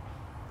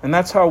 And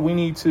that's how we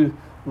need to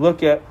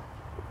look at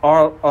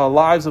our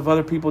lives of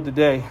other people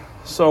today.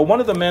 So one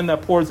of the men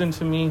that pours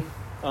into me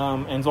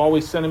and is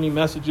always sending me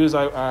messages,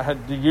 I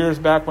had the years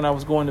back when I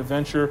was going to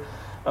venture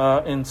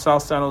in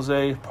South San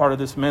Jose, part of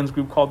this men's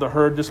group called The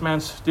Herd. This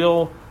man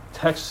still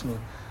texts me.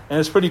 And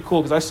it's pretty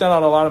cool because I send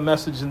out a lot of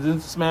messages, and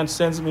this man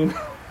sends me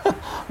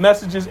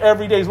messages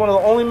every day. He's one of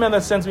the only men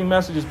that sends me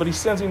messages, but he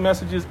sends me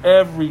messages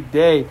every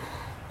day.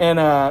 And,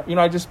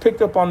 I just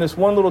picked up on this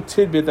one little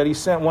tidbit that he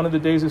sent one of the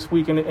days this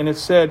week, and it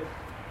said,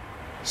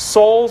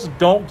 souls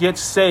don't get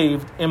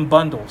saved in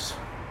bundles.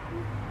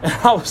 And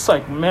I was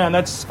like, man,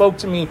 that spoke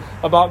to me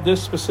about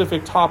this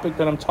specific topic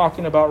that I'm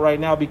talking about right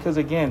now, because,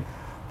 again,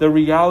 the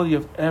reality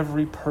of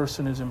every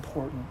person is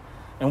important.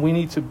 And we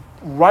need to,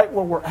 right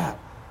where we're at,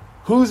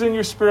 who's in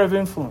your sphere of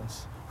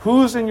influence?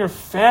 Who's in your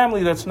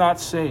family that's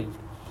not saved?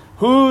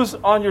 Who's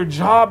on your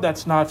job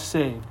that's not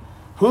saved?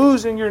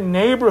 Who's in your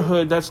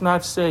neighborhood that's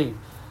not saved?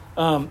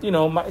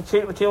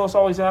 Kayla's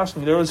always asked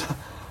me. There was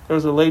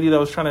a lady that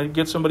was trying to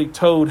get somebody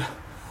towed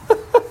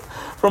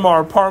from our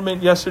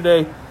apartment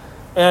yesterday.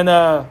 And,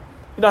 I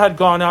had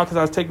gone out because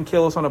I was taking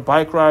Kayla on a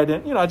bike ride.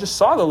 And, I just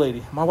saw the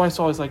lady. My wife's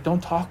always like,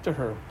 don't talk to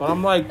her. But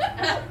I'm like,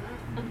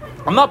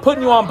 I'm not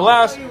putting you on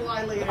blast.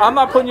 I'm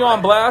not putting you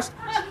on blast.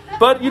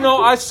 But,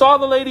 I saw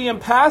the lady in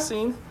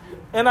passing,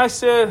 and I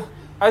said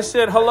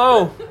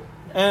hello.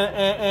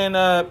 And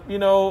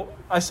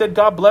I said,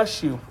 God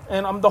bless you.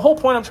 And the whole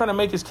point I'm trying to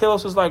make is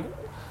Kayla was like,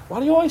 why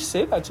do you always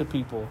say that to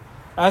people?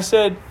 And I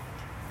said,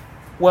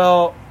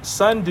 well,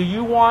 son, do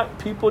you want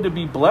people to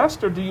be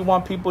blessed or do you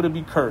want people to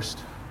be cursed?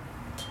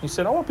 He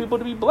said, I want people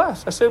to be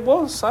blessed. I said,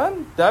 well,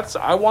 son,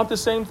 I want the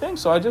same thing.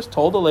 So I just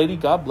told the lady,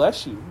 God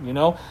bless you,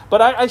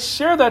 But I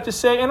share that to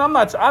say, and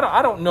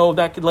I don't know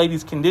that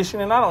lady's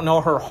condition, and I don't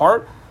know her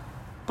heart.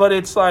 But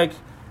it's like,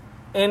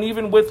 and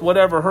even with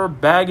whatever her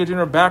baggage and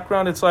her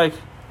background, it's like,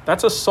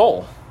 that's a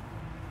soul.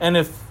 And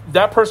if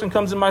that person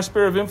comes in my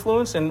sphere of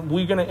influence and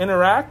we're going to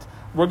interact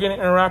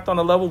on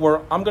a level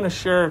where I'm going to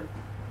share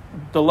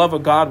the love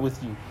of God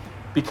with you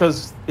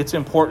because it's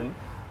important,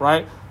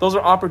 right? Those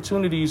are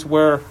opportunities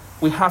where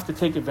we have to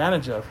take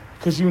advantage of,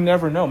 because you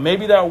never know.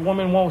 Maybe that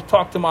woman won't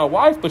talk to my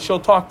wife, but she'll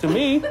talk to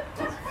me.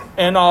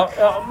 And no,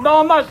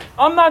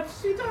 I'm not.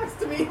 She talks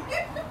to me.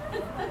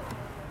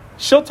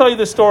 She'll tell you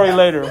the story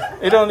later.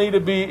 It don't need to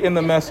be in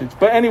the message.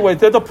 But anyway,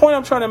 the point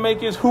I'm trying to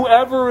make is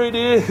whoever it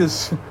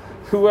is,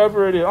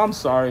 I'm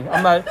sorry.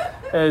 I'm not.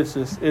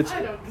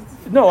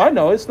 No, I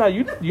know it's not you.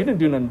 You didn't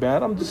do nothing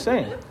bad. I'm just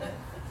saying.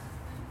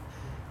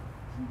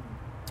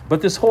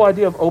 But this whole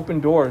idea of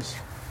open doors,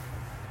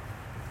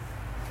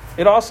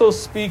 it also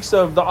speaks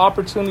of the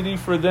opportunity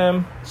for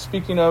them,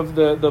 speaking of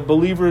the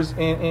believers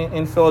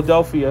in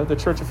Philadelphia, the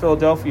Church of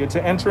Philadelphia,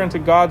 to enter into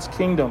God's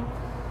kingdom.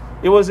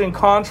 It was in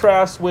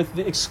contrast with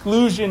the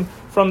exclusion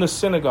from the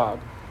synagogue.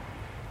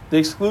 The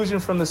exclusion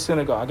from the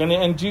synagogue.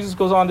 And Jesus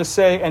goes on to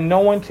say, and no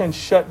one can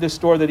shut this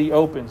door that he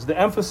opens. The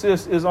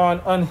emphasis is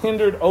on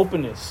unhindered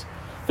openness.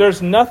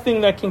 There's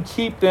nothing that can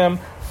keep them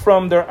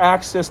from their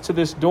access to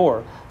this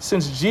door.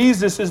 Since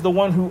Jesus is the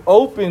one who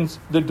opens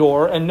the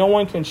door and no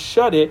one can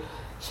shut it,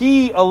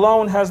 he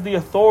alone has the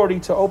authority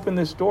to open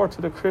this door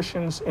to the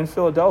Christians in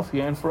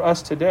Philadelphia and for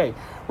us today.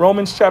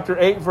 Romans chapter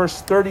 8,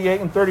 verse 38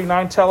 and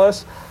 39 tell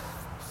us,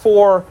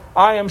 for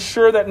I am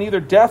sure that neither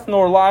death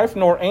nor life,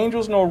 nor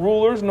angels, nor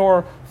rulers,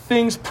 nor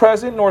things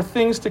present, nor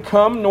things to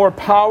come, nor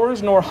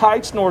powers, nor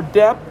heights, nor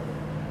depth,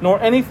 nor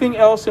anything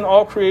else in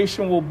all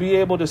creation will be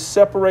able to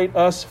separate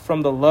us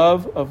from the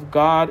love of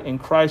God in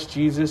Christ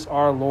Jesus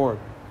our Lord.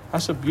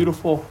 That's a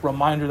beautiful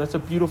reminder. That's a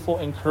beautiful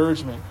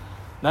encouragement.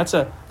 That's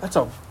a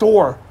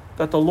door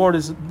that the Lord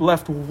has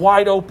left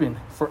wide open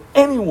for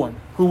anyone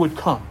who would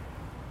come.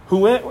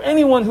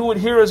 Anyone who would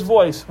hear his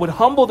voice, would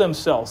humble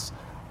themselves,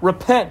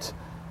 repent,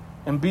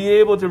 and be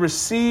able to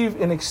receive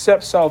and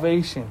accept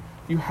salvation.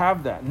 You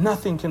have that.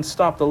 Nothing can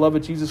stop the love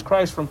of Jesus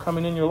Christ from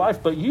coming in your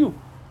life but you.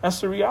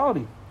 That's the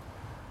reality.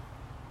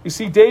 You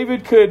see,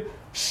 David could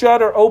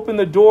shut or open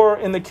the door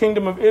in the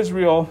kingdom of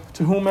Israel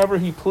to whomever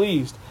he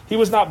pleased. He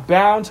was not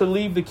bound to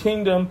leave the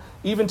kingdom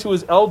even to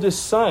his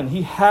eldest son.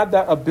 He had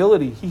that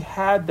ability. He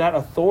had that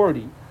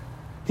authority.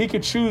 He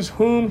could choose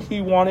whom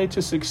he wanted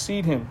to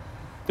succeed him.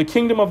 The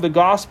kingdom of the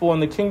gospel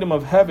and the kingdom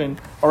of heaven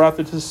are at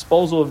the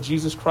disposal of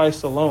Jesus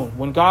Christ alone.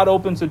 When God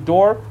opens a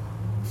door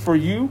for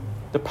you,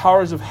 the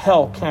powers of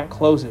hell can't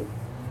close it.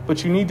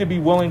 But you need to be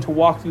willing to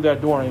walk through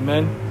that door.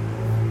 Amen.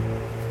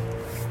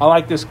 I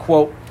like this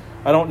quote.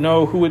 I don't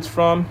know who it's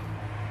from.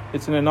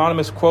 It's an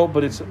anonymous quote,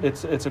 but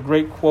it's a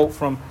great quote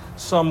from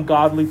some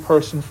godly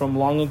person from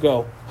long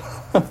ago.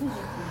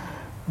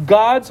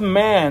 God's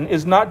man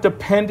is not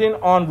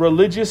dependent on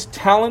religious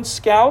talent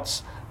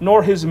scouts,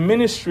 nor his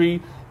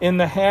ministry in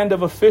the hand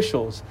of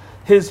officials.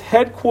 His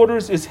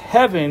headquarters is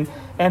heaven,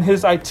 and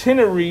his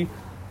itinerary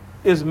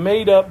is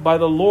made up by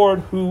the Lord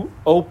who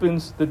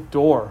opens the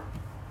door.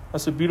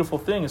 That's a beautiful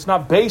thing. It's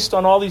not based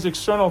on all these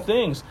external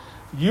things.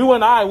 You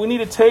and I, we need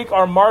to take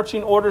our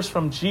marching orders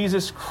from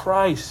Jesus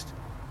Christ.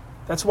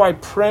 That's why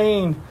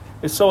praying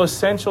is so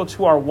essential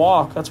to our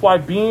walk. That's why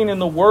being in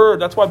the Word,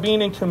 that's why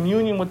being in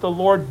communion with the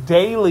Lord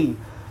daily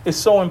is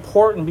so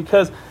important,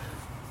 because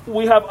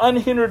we have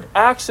unhindered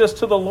access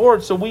to the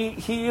Lord. So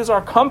He is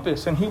our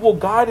compass, and He will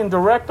guide and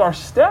direct our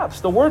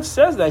steps. The Word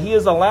says that He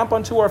is a lamp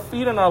unto our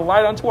feet and a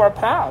light unto our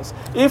paths,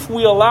 if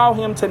we allow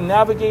Him to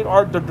navigate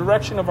the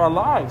direction of our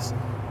lives,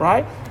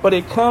 right? But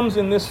it comes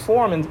in this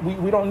form,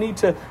 and we don't need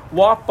to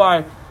walk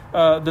by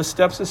the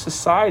steps of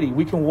society.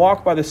 We can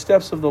walk by the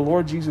steps of the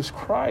Lord Jesus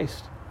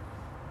Christ.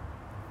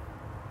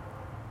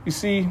 You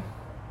see,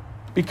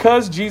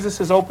 because Jesus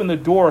has opened the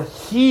door,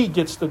 He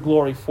gets the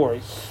glory for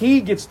it.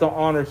 He gets the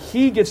honor.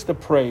 He gets the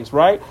praise,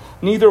 right?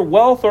 Neither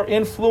wealth or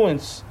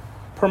influence,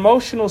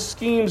 promotional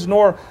schemes,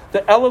 nor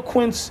the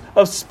eloquence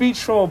of speech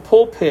from a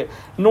pulpit,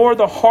 nor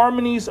the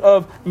harmonies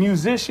of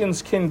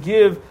musicians can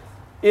give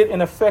it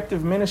an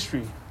effective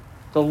ministry.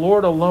 The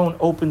Lord alone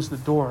opens the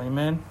door,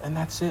 amen? And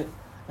that's it.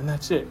 And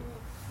that's it.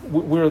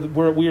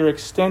 We are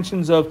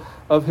extensions of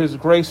His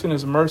grace and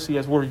His mercy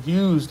as we're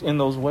used in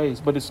those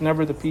ways. But it's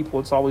never the people,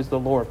 it's always the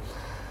Lord.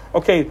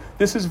 Okay,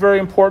 this is very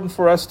important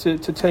for us to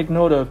take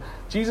note of.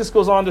 Jesus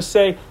goes on to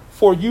say,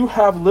 for you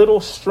have little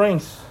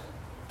strength.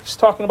 He's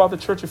talking about the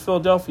church of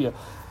Philadelphia.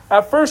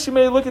 At first, you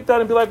may look at that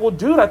and be like, well,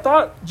 dude, I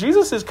thought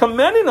Jesus is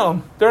commending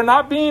them. They're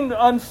not being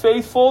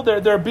unfaithful.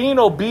 They're being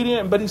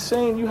obedient. But He's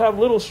saying you have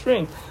little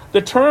strength.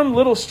 The term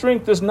little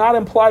strength does not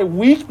imply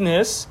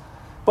weakness,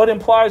 but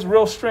implies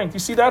real strength. You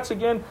see, that's,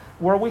 again,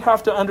 where we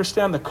have to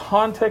understand the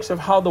context of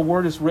how the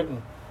Word is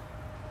written,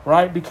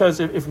 right? Because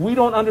if we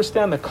don't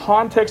understand the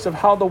context of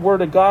how the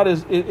Word of God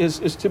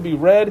is to be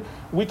read,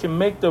 we can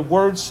make the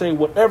Word say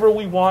whatever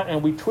we want,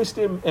 and we twist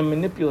it and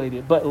manipulate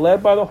it. But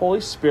led by the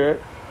Holy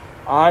Spirit,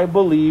 I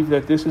believe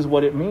that this is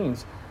what it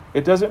means.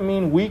 It doesn't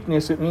mean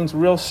weakness. It means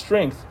real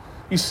strength.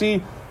 You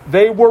see,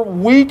 they were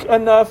weak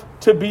enough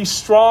to be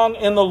strong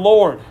in the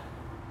Lord.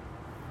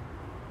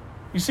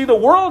 You see, the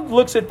world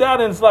looks at that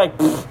and it's like,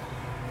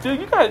 dude,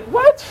 you guys,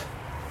 what?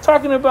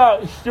 Talking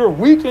about you're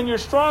weak and you're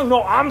strong?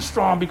 No, I'm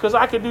strong because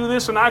I can do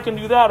this and I can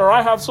do that. Or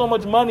I have so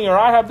much money, or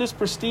I have this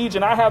prestige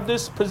and I have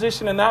this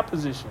position and that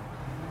position.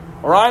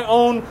 Or I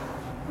own,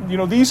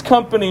 these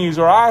companies,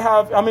 or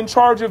I'm in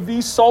charge of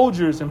these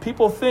soldiers. And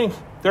people think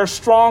they're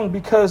strong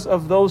because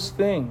of those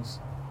things.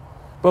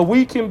 But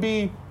we can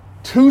be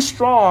too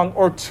strong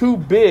or too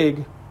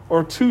big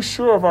or too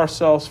sure of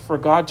ourselves for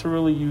God to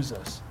really use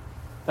us.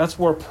 That's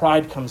where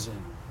pride comes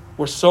in.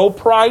 We're so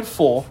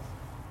prideful.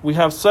 We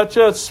have such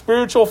a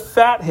spiritual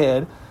fat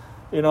head.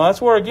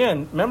 That's where,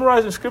 again,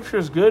 memorizing Scripture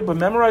is good, but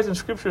memorizing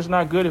Scripture is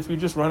not good if you're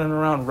just running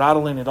around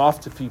rattling it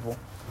off to people.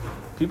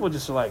 People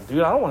just are like,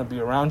 dude, I don't want to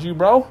be around you,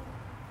 bro.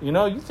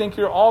 You think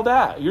you're all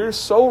that. You're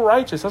so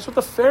righteous. That's what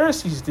the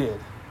Pharisees did.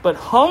 But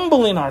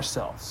humbling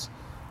ourselves,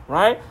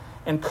 right?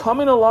 And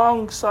coming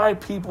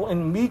alongside people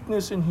in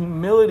meekness and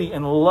humility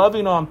and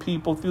loving on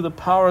people through the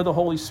power of the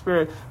Holy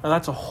Spirit. Now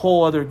that's a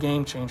whole other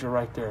game changer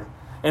right there.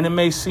 And it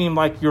may seem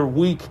like you're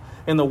weak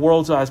in the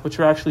world's eyes, but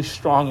you're actually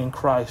strong in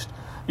Christ.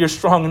 You're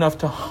strong enough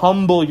to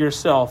humble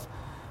yourself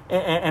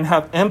and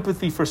have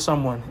empathy for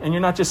someone. And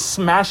you're not just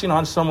smashing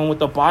on someone with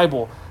the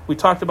Bible. We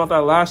talked about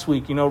that last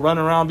week, run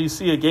around, you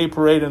see a gay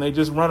parade and they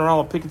just run around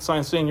with picket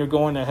signs saying you're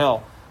going to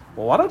hell.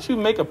 Well, why don't you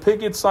make a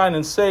picket sign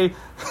and say,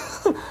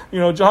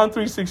 John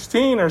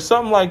 3:16 or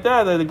something like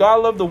that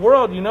God loved the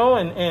world,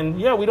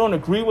 and yeah, we don't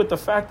agree with the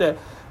fact that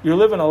you're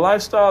living a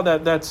lifestyle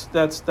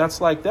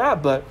that's like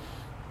that, but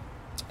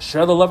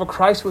share the love of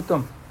Christ with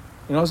them.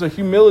 There's a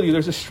humility,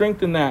 there's a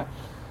strength in that.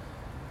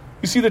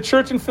 You see, the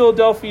church in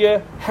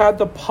Philadelphia had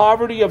the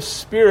poverty of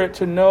spirit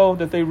to know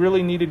that they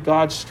really needed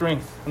God's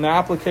strength. And the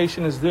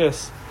application is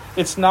this: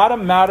 it's not a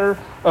matter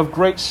of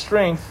great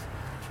strength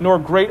nor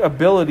great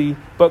ability,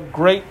 but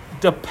great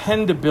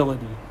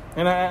dependability.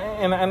 And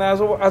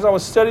as I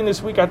was studying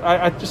this week,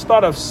 I just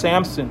thought of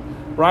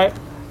Samson, right?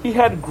 He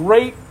had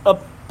great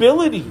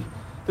ability.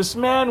 This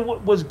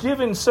man was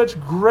given such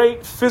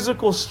great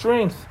physical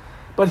strength,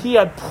 but he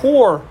had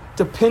poor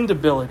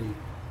dependability.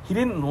 He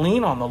didn't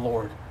lean on the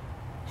Lord.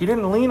 He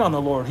didn't lean on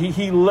the Lord.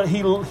 He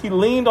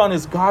leaned on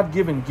his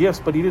God-given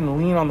gifts, but he didn't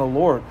lean on the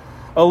Lord.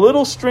 A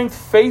little strength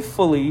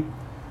faithfully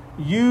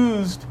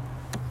used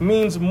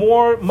means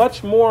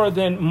much more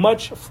than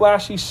much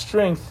flashy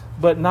strength,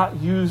 but not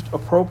used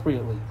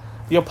appropriately.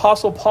 The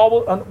Apostle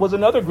Paul was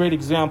another great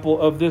example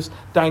of this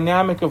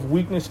dynamic of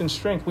weakness and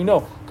strength. We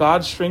know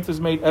God's strength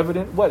is made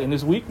evident, what? In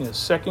his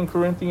weakness. 2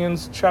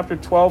 Corinthians chapter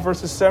 12,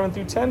 verses 7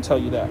 through 10 tell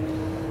you that.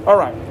 All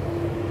right.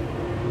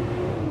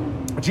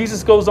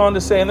 Jesus goes on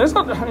to say, and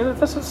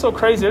this is so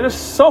crazy. There's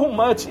so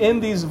much in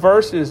these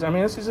verses. I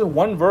mean, this is just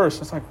one verse.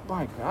 It's like,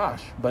 my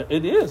gosh, but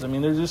it is. I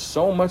mean, there's just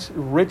so much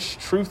rich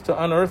truth to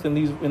unearth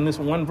in this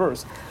one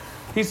verse.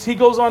 He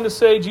goes on to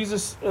say,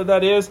 Jesus,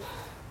 that is,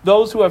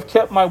 those who have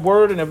kept my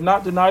word and have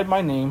not denied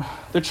my name.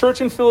 The church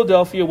in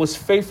Philadelphia was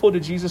faithful to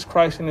Jesus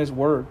Christ and his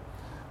word.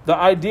 The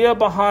idea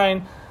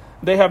behind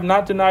they have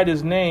not denied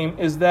his name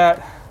is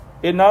that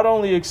it not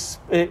only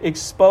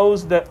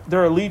exposed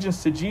their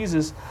allegiance to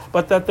Jesus,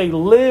 but that they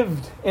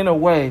lived in a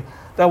way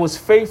that was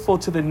faithful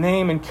to the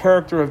name and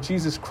character of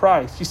Jesus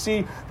Christ. You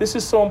see, this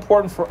is so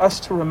important for us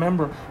to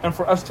remember and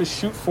for us to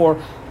shoot for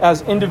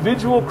as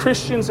individual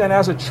Christians and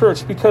as a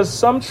church, because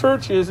some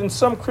churches and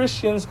some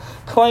Christians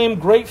claim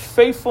great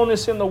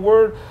faithfulness in the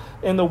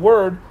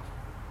word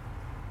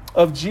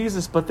of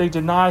Jesus, but they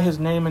deny his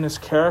name and his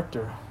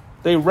character.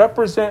 They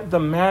represent the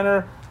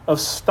manner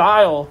of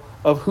style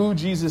of who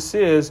Jesus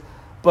is,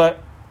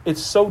 but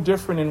it's so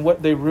different in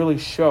what they really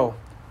show,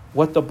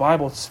 what the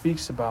Bible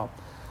speaks about.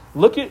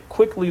 Look at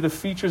quickly the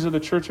features of the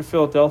Church of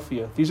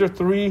Philadelphia. These are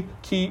three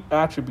key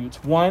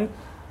attributes. One,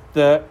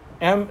 the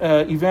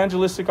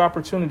evangelistic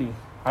opportunity.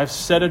 I've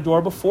set a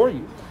door before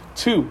you.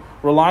 Two,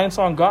 reliance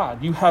on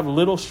God. You have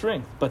little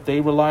strength, but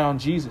they rely on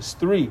Jesus.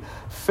 Three,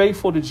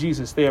 faithful to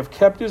Jesus. They have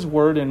kept his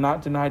word and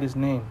not denied his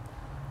name.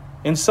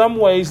 In some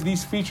ways,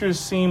 these features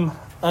seem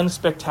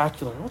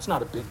unspectacular. It's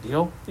not a big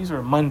deal. These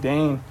are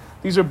mundane.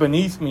 These are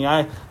beneath me.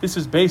 This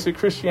is basic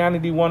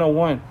Christianity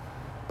 101.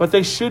 But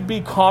they should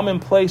be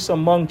commonplace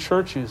among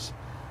churches.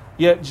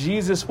 Yet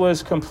Jesus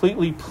was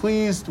completely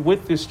pleased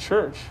with this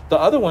church. The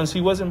other ones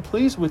he wasn't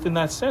pleased with in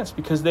that sense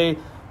because they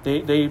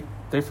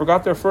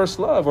forgot their first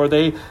love, or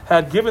they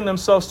had given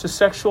themselves to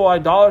sexual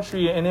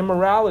idolatry and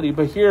immorality.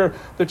 But here,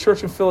 the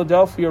church in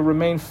Philadelphia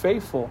remained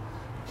faithful.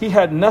 He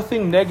had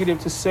nothing negative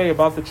to say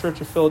about the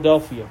church of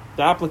Philadelphia.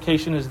 The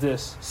application is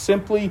this: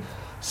 simply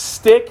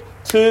stick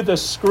to the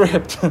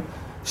script.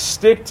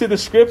 Stick to the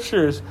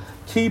scriptures.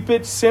 Keep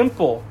it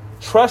simple.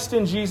 Trust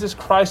in Jesus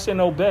Christ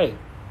and obey.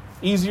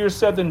 Easier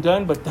said than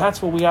done, but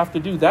that's what we have to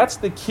do. That's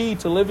the key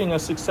to living a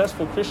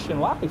successful Christian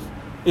life,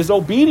 is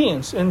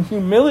obedience and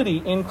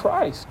humility in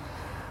Christ.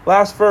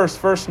 Last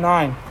verse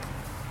 9.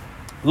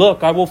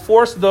 Look, I will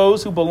force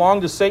those who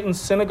belong to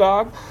Satan's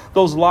synagogue,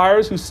 those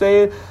liars who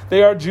say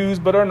they are Jews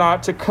but are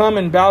not, to come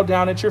and bow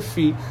down at your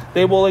feet.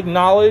 They will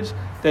acknowledge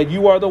that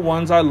you are the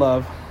ones I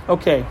love.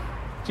 Okay,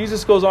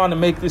 Jesus goes on to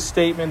make this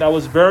statement that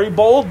was very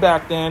bold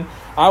back then.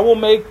 I will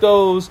make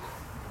those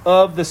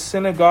of the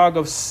synagogue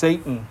of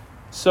Satan.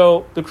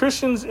 So the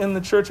Christians in the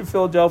church of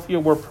Philadelphia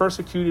were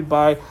persecuted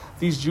by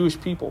these Jewish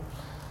people,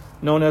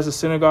 known as the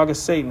synagogue of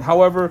Satan.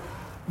 However,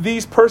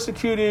 these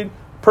persecuting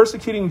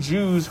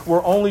Jews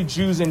were only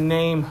Jews in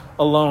name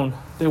alone.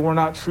 They were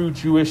not true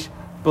Jewish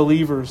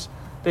believers.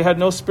 They had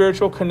no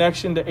spiritual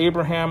connection to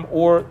Abraham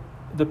or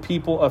the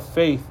people of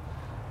faith.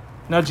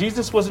 Now,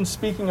 Jesus wasn't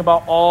speaking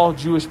about all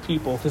Jewish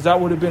people, because that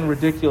would have been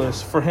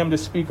ridiculous for him to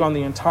speak on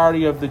the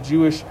entirety of the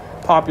Jewish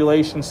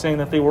population, saying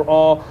that they were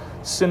all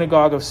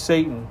synagogue of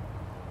Satan.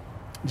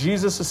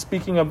 Jesus is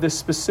speaking of this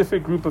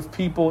specific group of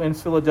people in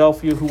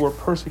Philadelphia who were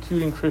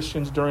persecuting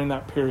Christians during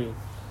that period.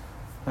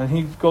 And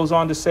he goes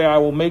on to say, I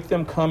will make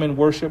them come and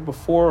worship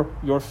before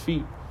your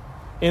feet.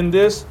 In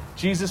this,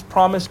 Jesus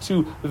promised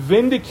to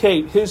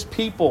vindicate his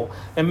people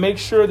and make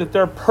sure that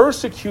their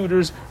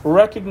persecutors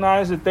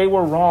recognize that they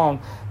were wrong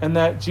and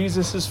that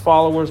Jesus'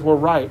 followers were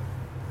right.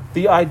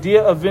 The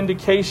idea of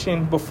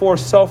vindication before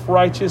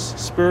self-righteous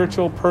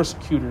spiritual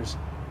persecutors.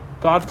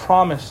 God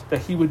promised that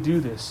he would do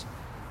this.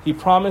 He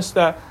promised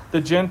that the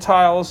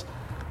Gentiles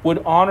would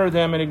honor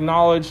them and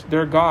acknowledge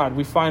their God.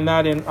 We find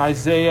that in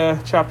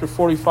Isaiah chapter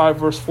 45,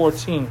 verse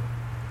 14.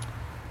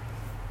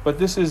 But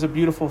this is a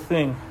beautiful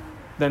thing,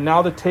 that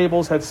now the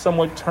tables had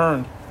somewhat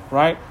turned,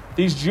 right?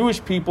 These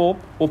Jewish people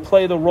will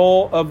play the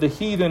role of the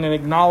heathen and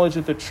acknowledge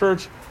that the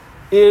church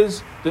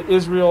is the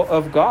Israel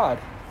of God.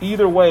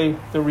 Either way,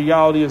 the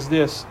reality is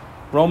this.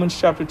 Romans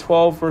chapter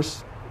 12,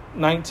 verse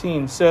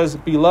 19 says,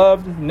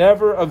 Beloved,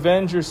 never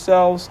avenge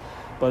yourselves,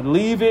 but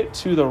leave it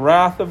to the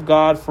wrath of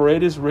God, for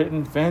it is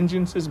written,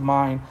 vengeance is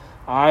mine,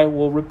 I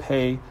will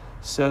repay,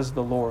 says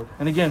the Lord.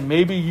 And again,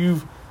 maybe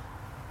you've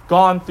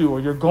gone through or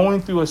you're going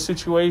through a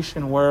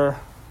situation where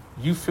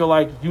you feel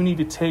like you need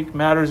to take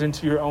matters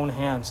into your own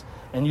hands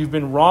and you've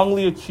been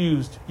wrongly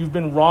accused, you've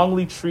been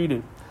wrongly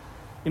treated.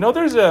 You know,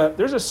 there's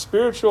a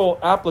spiritual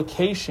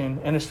application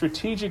and a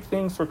strategic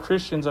thing for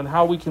Christians on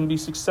how we can be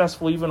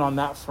successful even on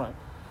that front.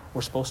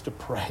 We're supposed to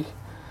pray.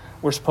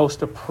 We're supposed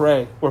to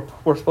pray.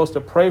 We're supposed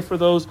to pray for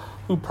those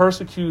who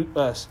persecute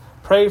us.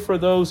 Pray for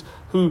those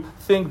who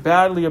think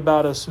badly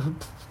about us.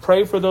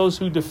 Pray for those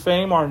who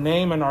defame our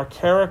name and our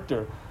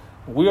character.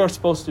 We are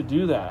supposed to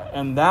do that.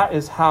 And that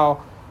is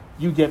how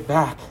you get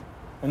back.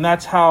 And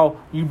that's how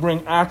you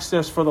bring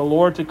access for the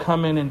Lord to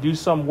come in and do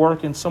some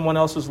work in someone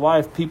else's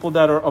life. People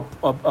that are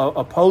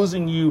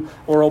opposing you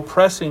or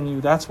oppressing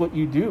you, that's what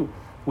you do.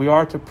 We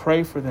are to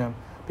pray for them,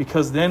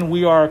 because then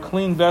we are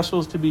clean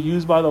vessels to be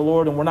used by the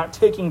Lord, and we're not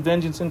taking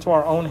vengeance into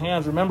our own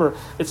hands. Remember,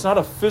 it's not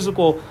a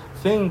physical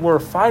thing we're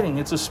fighting.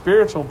 It's a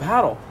spiritual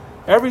battle.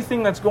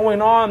 Everything that's going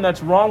on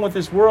that's wrong with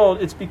this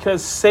world, it's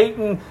because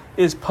Satan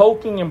is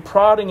poking and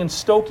prodding and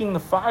stoking the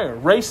fire.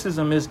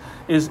 Racism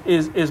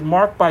is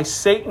marked by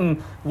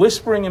Satan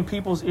whispering in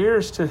people's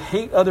ears to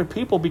hate other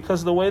people because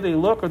of the way they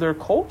look or their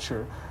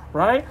culture,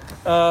 right?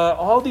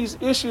 All these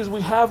issues we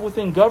have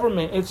within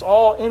government, it's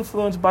all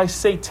influenced by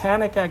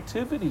satanic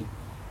activity.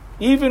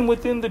 Even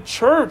within the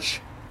church,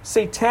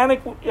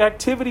 satanic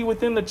activity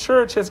within the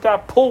church has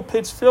got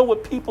pulpits filled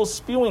with people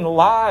spewing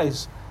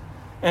lies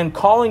and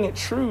calling it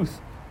truth.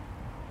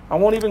 I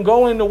won't even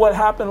go into what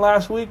happened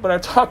last week, but I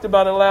talked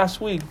about it last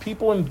week.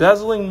 People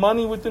embezzling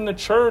money within the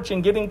church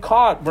and getting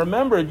caught.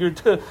 Remember, your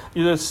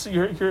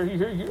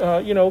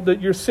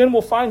sin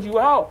will find you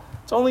out.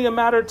 It's only a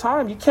matter of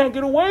time. You can't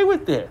get away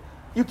with it.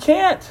 You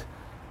can't.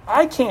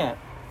 I can't.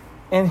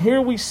 And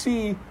here we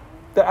see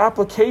the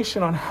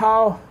application on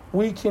how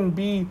we can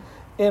be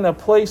in a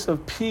place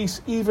of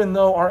peace even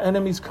though our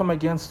enemies come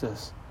against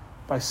us,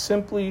 by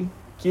simply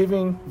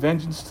giving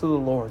vengeance to the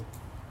Lord.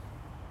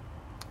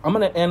 I'm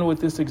going to end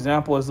with this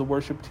example as the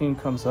worship team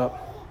comes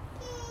up.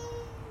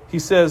 He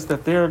says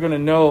that they're going to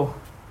know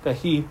that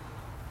he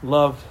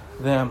loved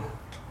them.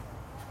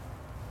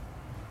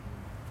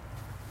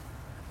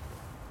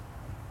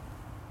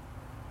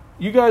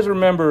 You guys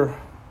remember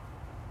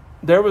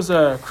there was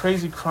a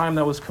crazy crime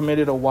that was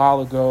committed a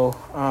while ago.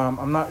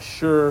 I'm not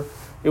sure.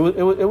 It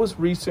was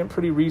recent,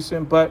 pretty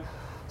recent, but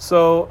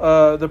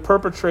so the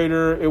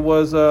perpetrator, it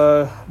was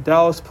a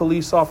Dallas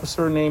police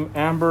officer named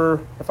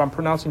Amber, if I'm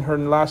pronouncing her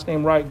last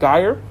name right,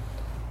 Geyer.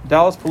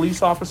 Dallas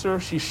police officer.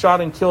 She shot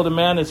and killed a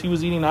man as he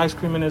was eating ice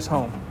cream in his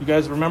home. You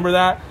guys remember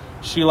that?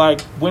 She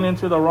went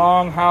into the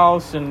wrong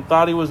house and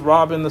thought he was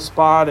robbing the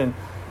spot, and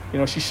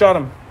she shot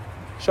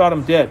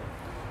him dead.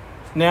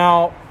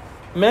 Now,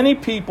 many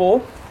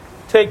people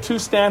take two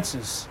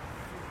stances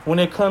when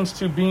it comes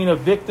to being a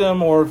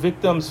victim or a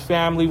victim's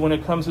family, when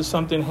it comes to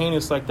something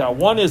heinous like that.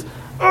 One is,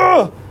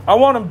 I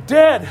want him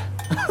dead.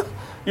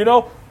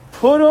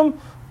 Put him,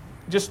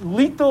 just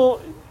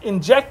lethal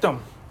inject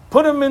him.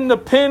 Put him in the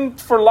pen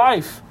for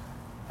life.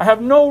 They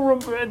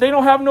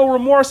don't have no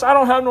remorse. I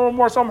don't have no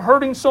remorse. I'm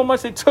hurting so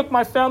much. They took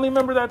my family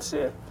member. That's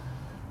it.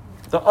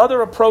 The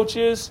other approach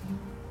is,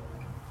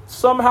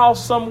 somehow,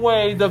 some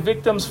way, the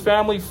victim's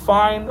family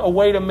find a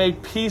way to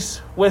make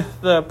peace with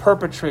the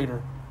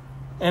perpetrator.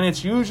 And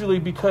it's usually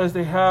because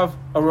they have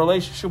a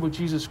relationship with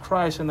Jesus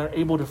Christ and they're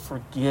able to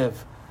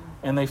forgive.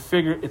 And they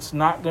figure it's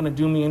not going to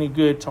do me any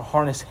good to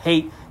harness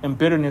hate and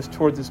bitterness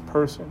towards this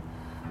person.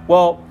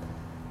 Well,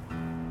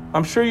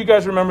 I'm sure you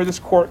guys remember this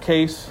court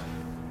case.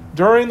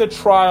 During the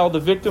trial, the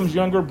victim's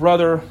younger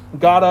brother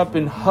got up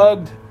and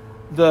hugged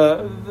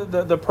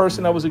the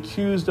person that was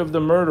accused of the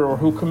murder, or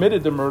who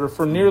committed the murder,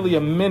 for nearly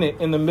a minute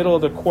in the middle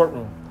of the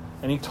courtroom.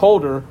 And he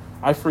told her,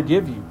 "I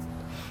forgive you."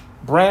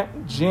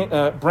 Brant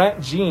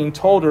Jean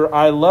told her,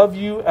 "I love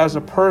you as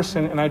a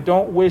person and I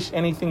don't wish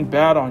anything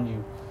bad on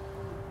you."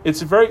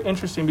 It's very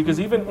interesting because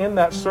even in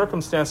that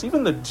circumstance,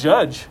 even the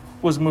judge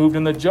was moved,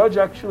 and the judge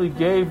actually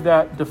gave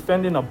that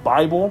defendant a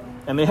Bible,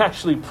 and they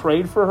actually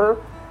prayed for her.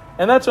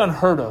 And that's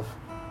unheard of,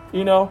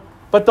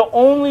 But the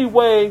only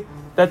way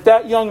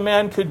that young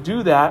man could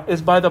do that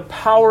is by the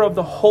power of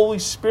the Holy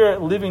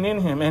Spirit living in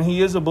him. And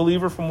he is a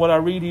believer. From what I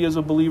read, he is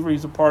a believer.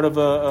 He's a part of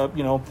a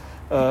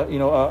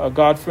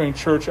God-fearing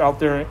church out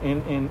there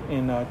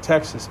in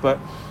Texas. But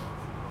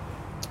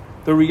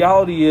the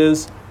reality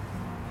is,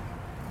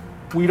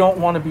 we don't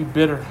want to be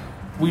bitter.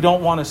 We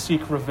don't want to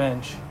seek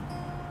revenge.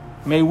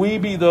 May we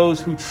be those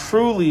who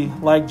truly,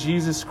 like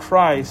Jesus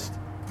Christ,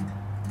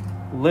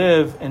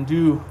 live and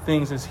do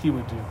things as he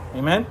would do.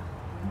 Amen?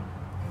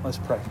 Let's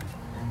pray.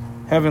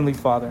 Heavenly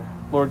Father,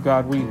 Lord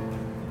God, we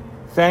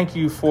thank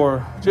you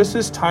for just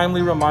this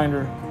timely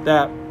reminder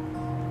that,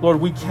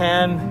 Lord, we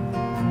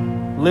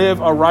can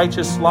live a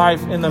righteous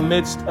life in the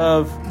midst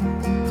of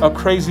a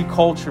crazy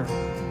culture.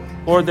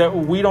 Lord, that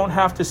we don't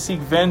have to seek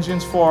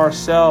vengeance for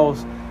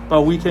ourselves,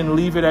 but we can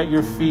leave it at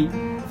your feet.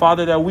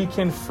 Father, that we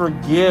can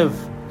forgive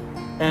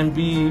and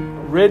be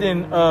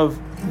ridden of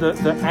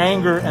the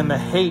anger and the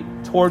hate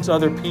towards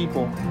other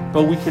people,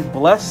 but we could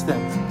bless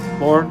them,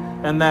 Lord,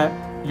 and that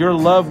your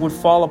love would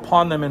fall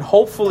upon them, and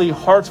hopefully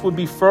hearts would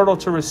be fertile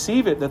to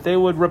receive it, that they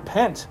would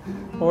repent,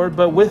 Lord.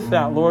 But with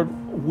that, Lord,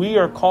 we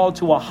are called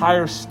to a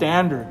higher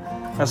standard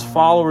as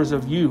followers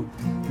of you.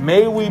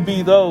 May we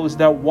be those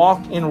that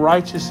walk in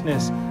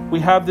righteousness. We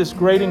have this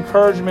great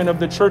encouragement of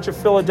the Church of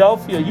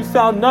Philadelphia. You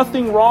found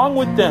nothing wrong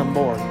with them,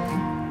 Lord.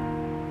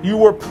 You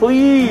were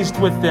pleased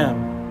with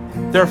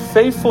them, their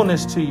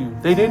faithfulness to you.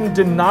 They didn't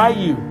deny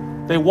you.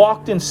 They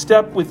walked in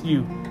step with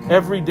you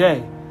every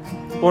day.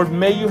 Lord,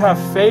 may you have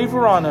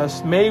favor on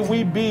us. May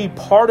we be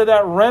part of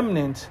that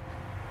remnant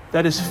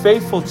that is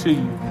faithful to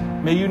you.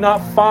 May you not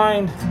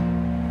find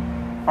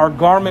our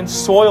garments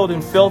soiled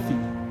and filthy,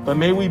 but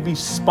may we be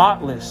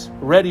spotless,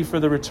 ready for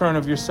the return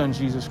of your Son,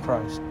 Jesus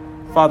Christ.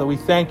 Father, we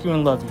thank you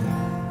and love you.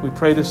 We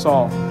pray this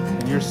all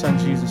in your Son,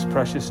 Jesus'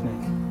 precious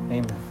name.